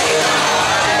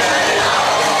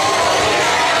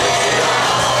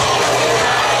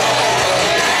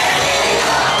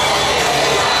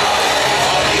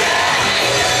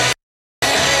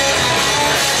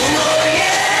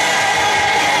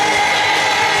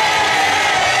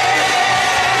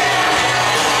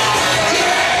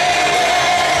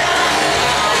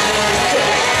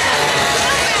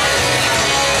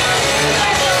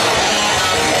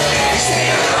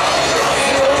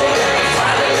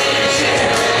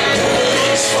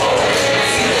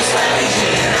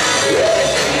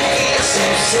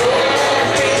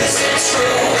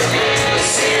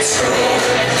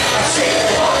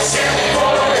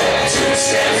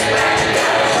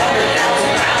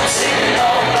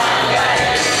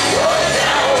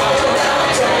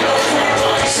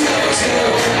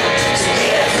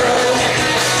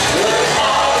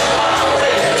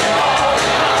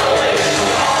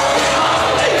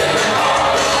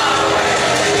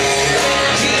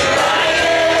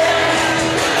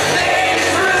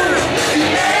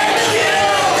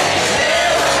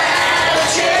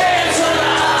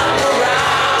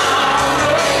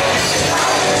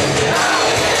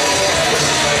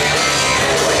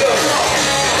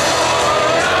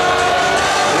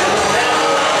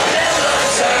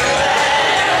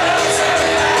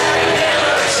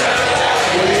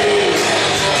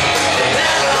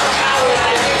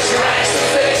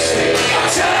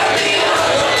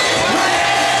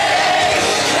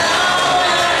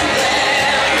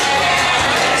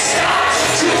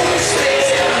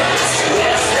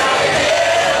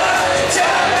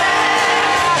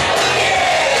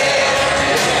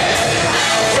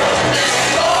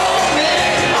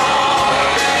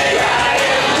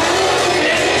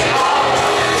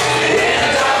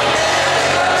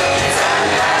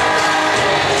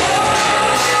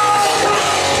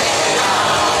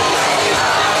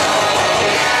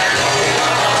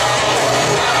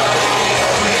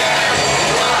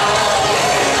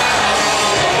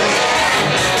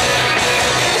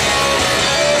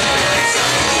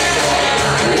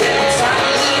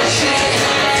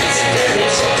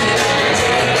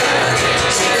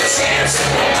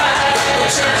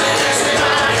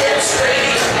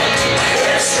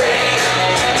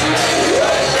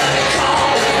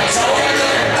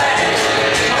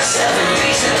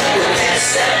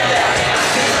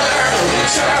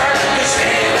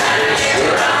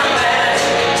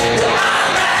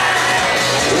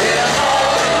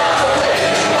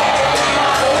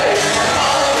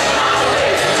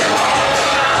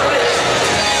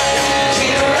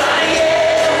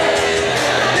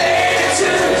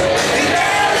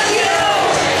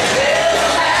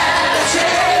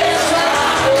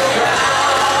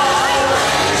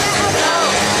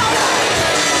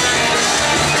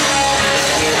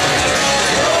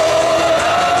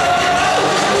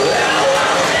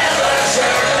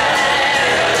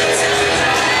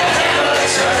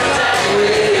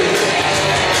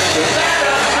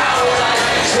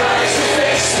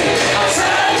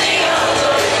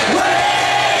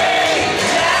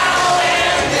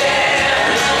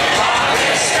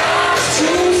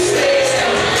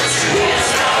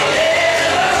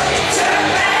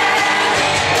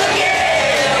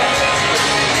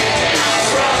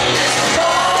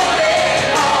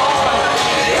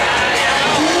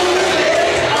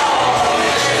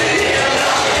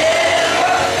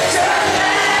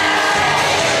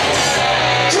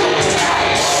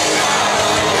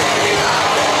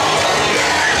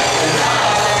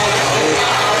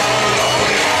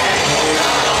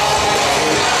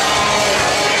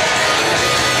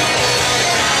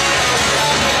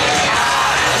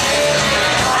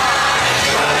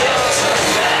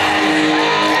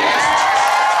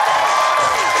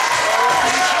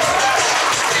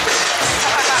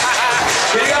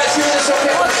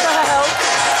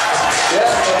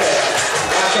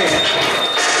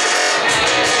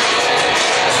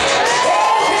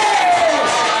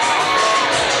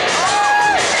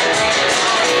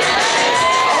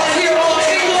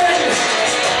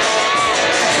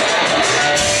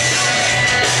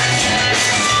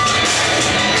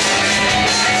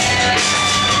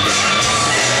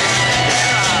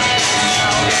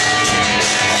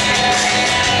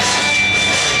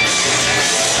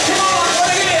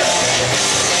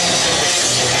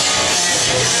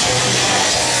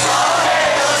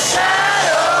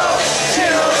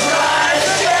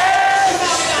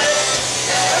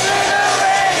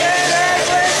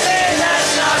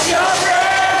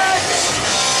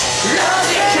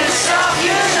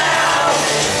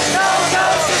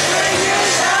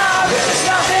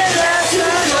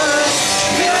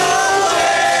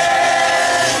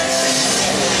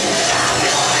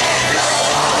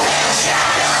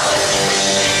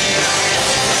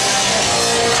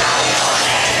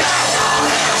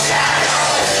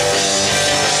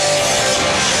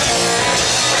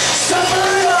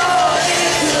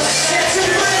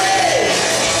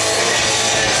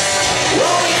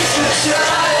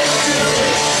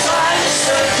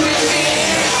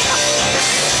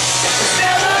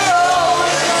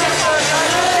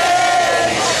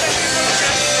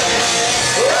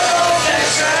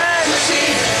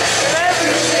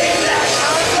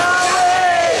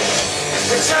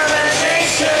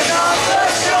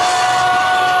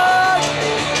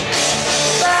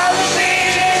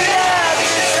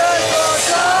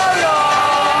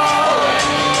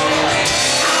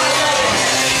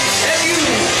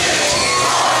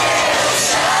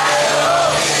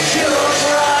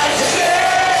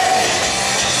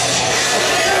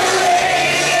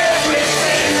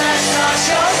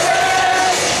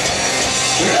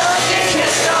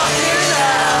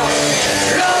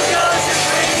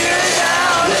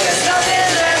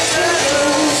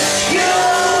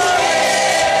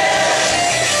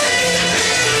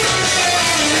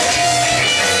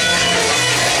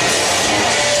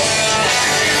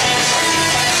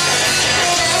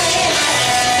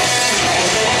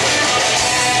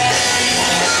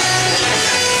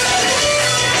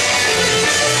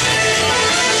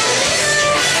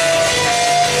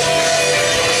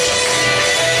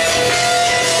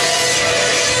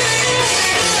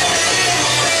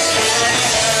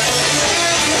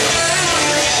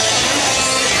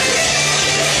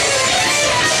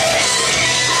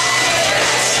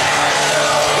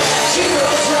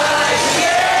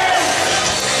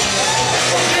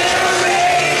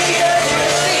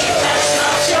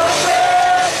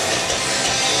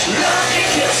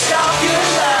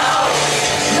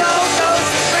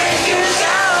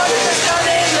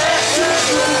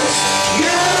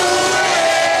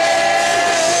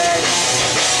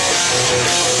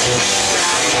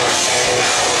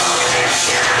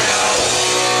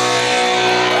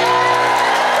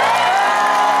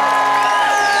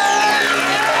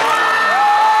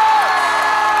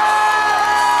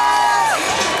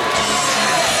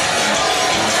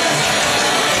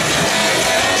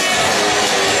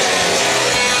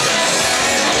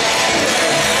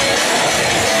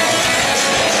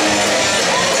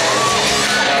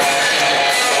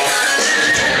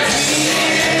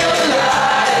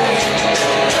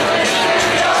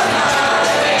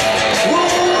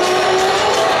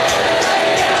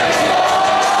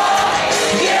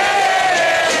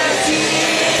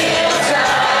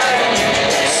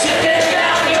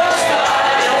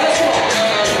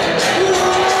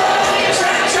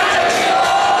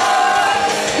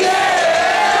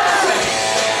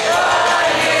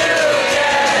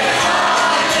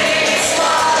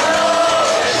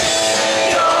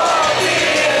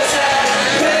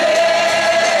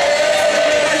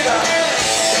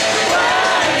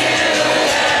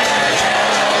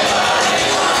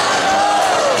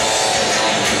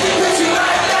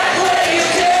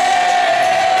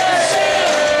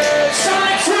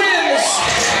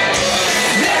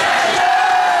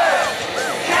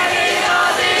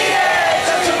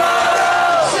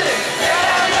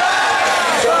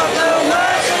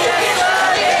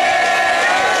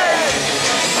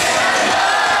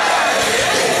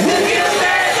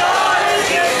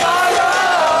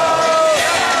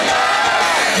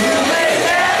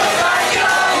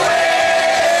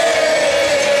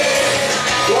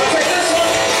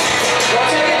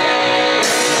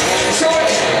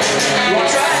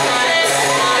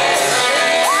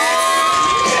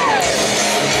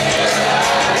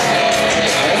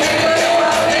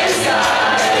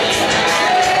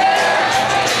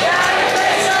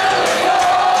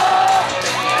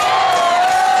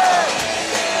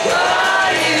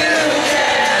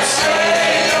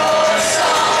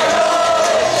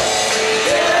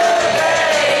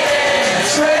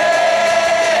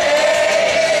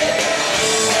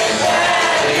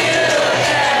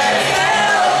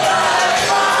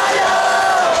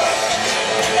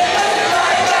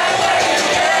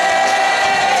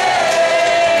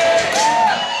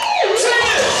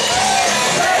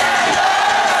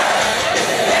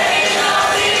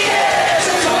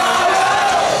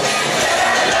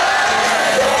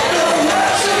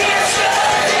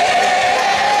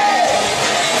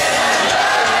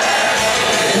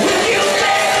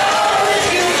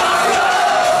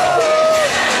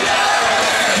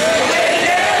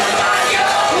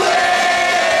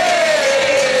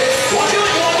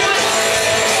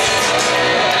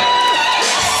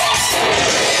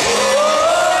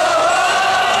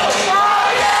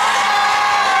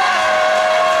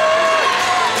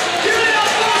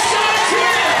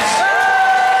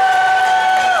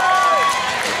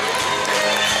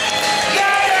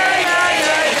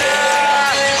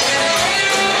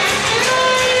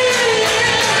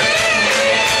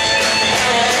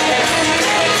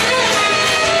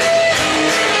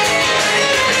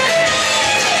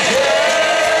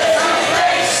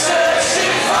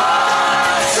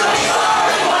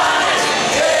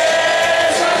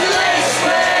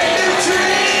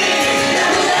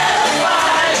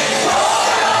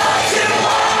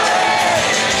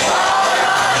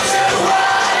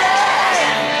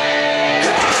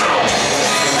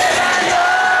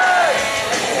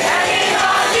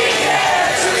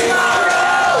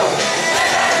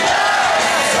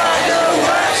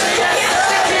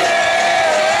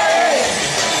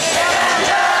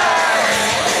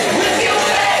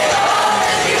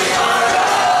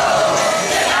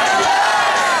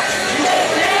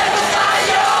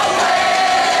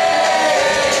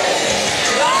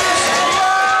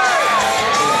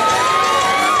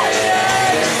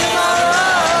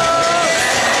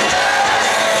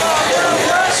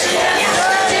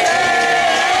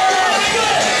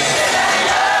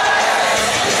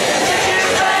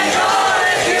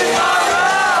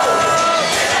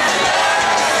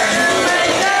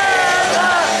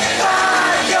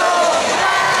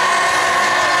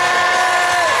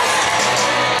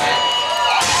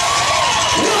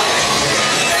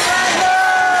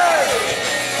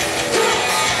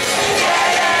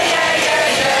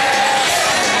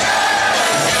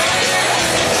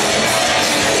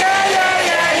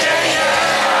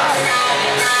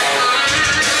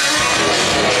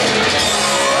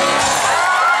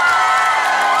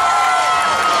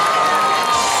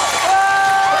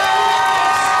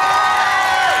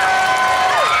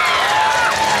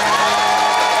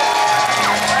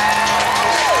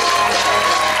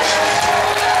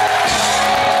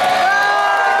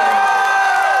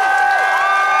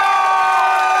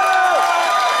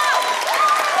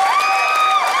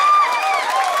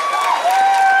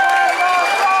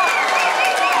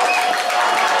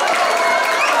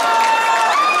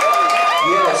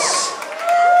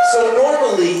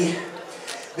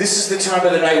 time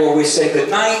of the night where we say good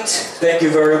night. Thank you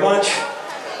very much.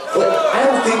 But I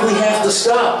don't think we have to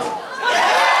stop.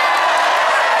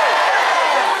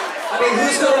 I mean,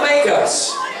 who's going to make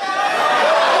us?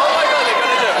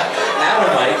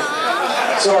 Adam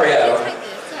might. Sorry, Adam.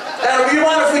 Adam, do you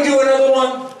mind if we do another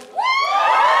one?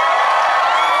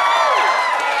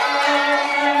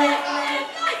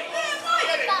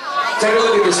 Take a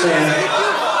look at this man.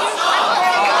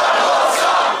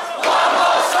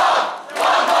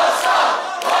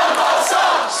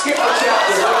 Skip the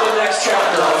chapter, go to the next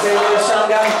chapter. Okay, ready to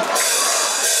sound guy?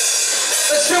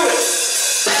 Let's do it!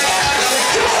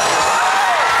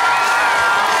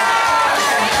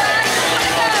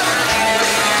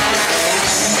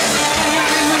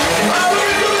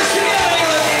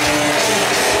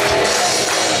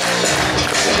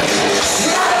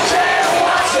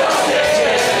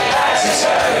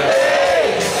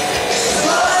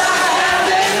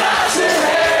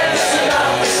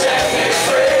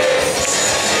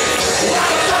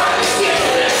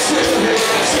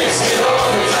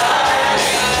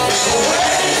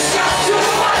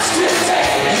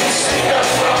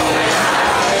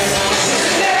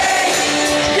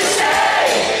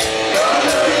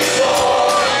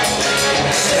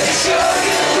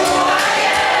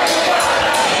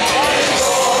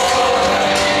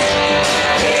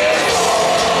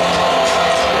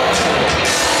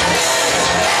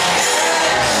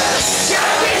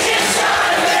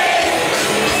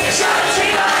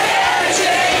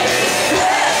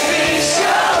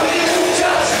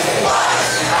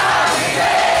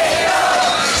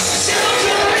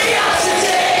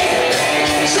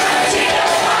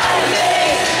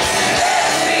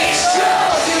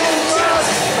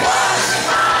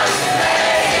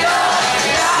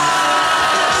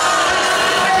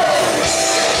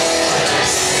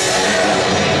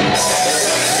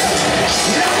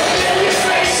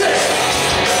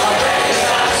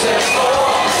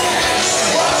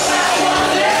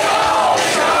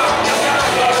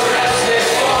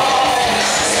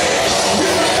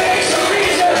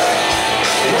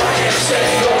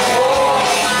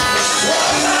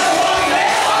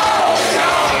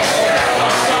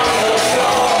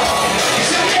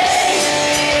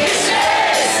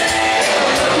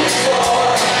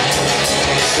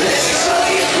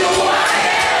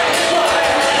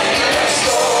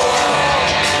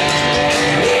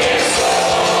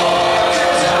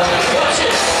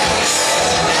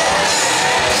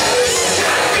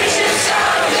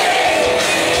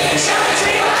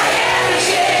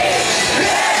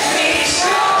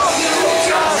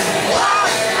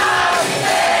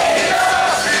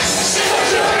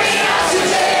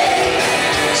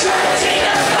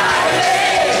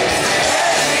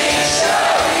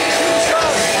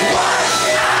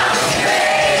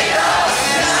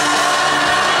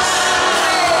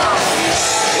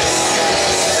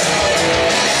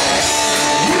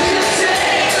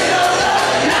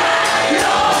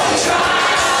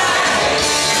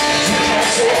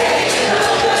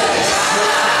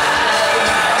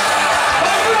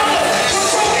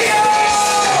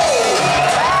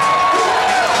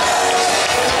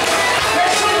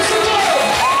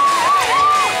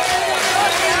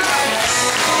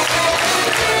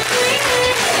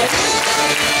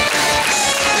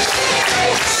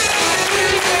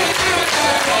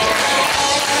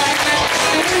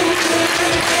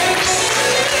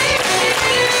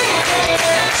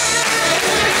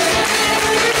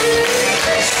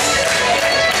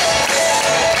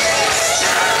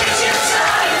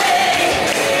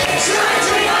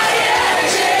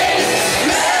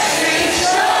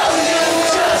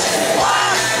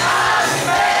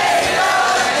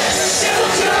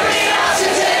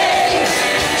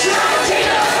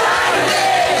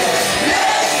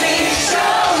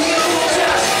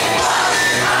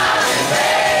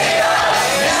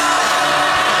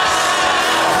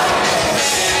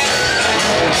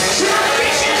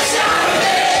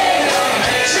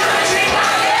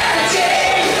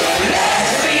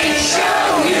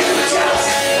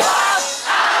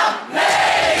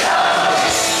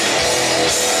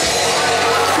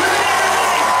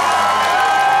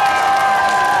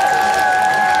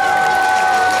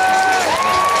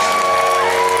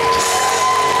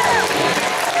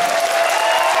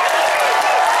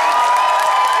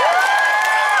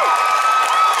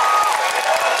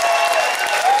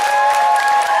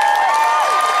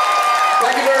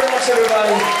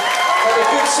 Everybody, have a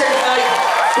good, safe night.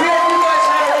 We hope you guys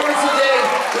had a wonderful day.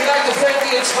 We'd like to thank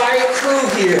the entire crew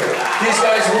here. These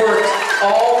guys worked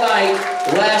all night,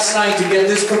 last night, to get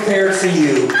this prepared for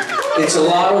you. It's a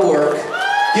lot of work.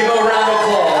 Give them a round of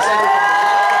applause.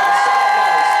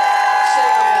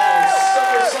 Everybody.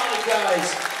 Summer Sonic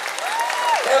guys.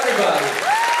 Everybody.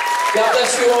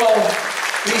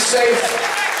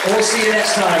 safe, and we'll see you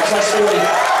next time.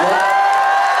 Trustworthy.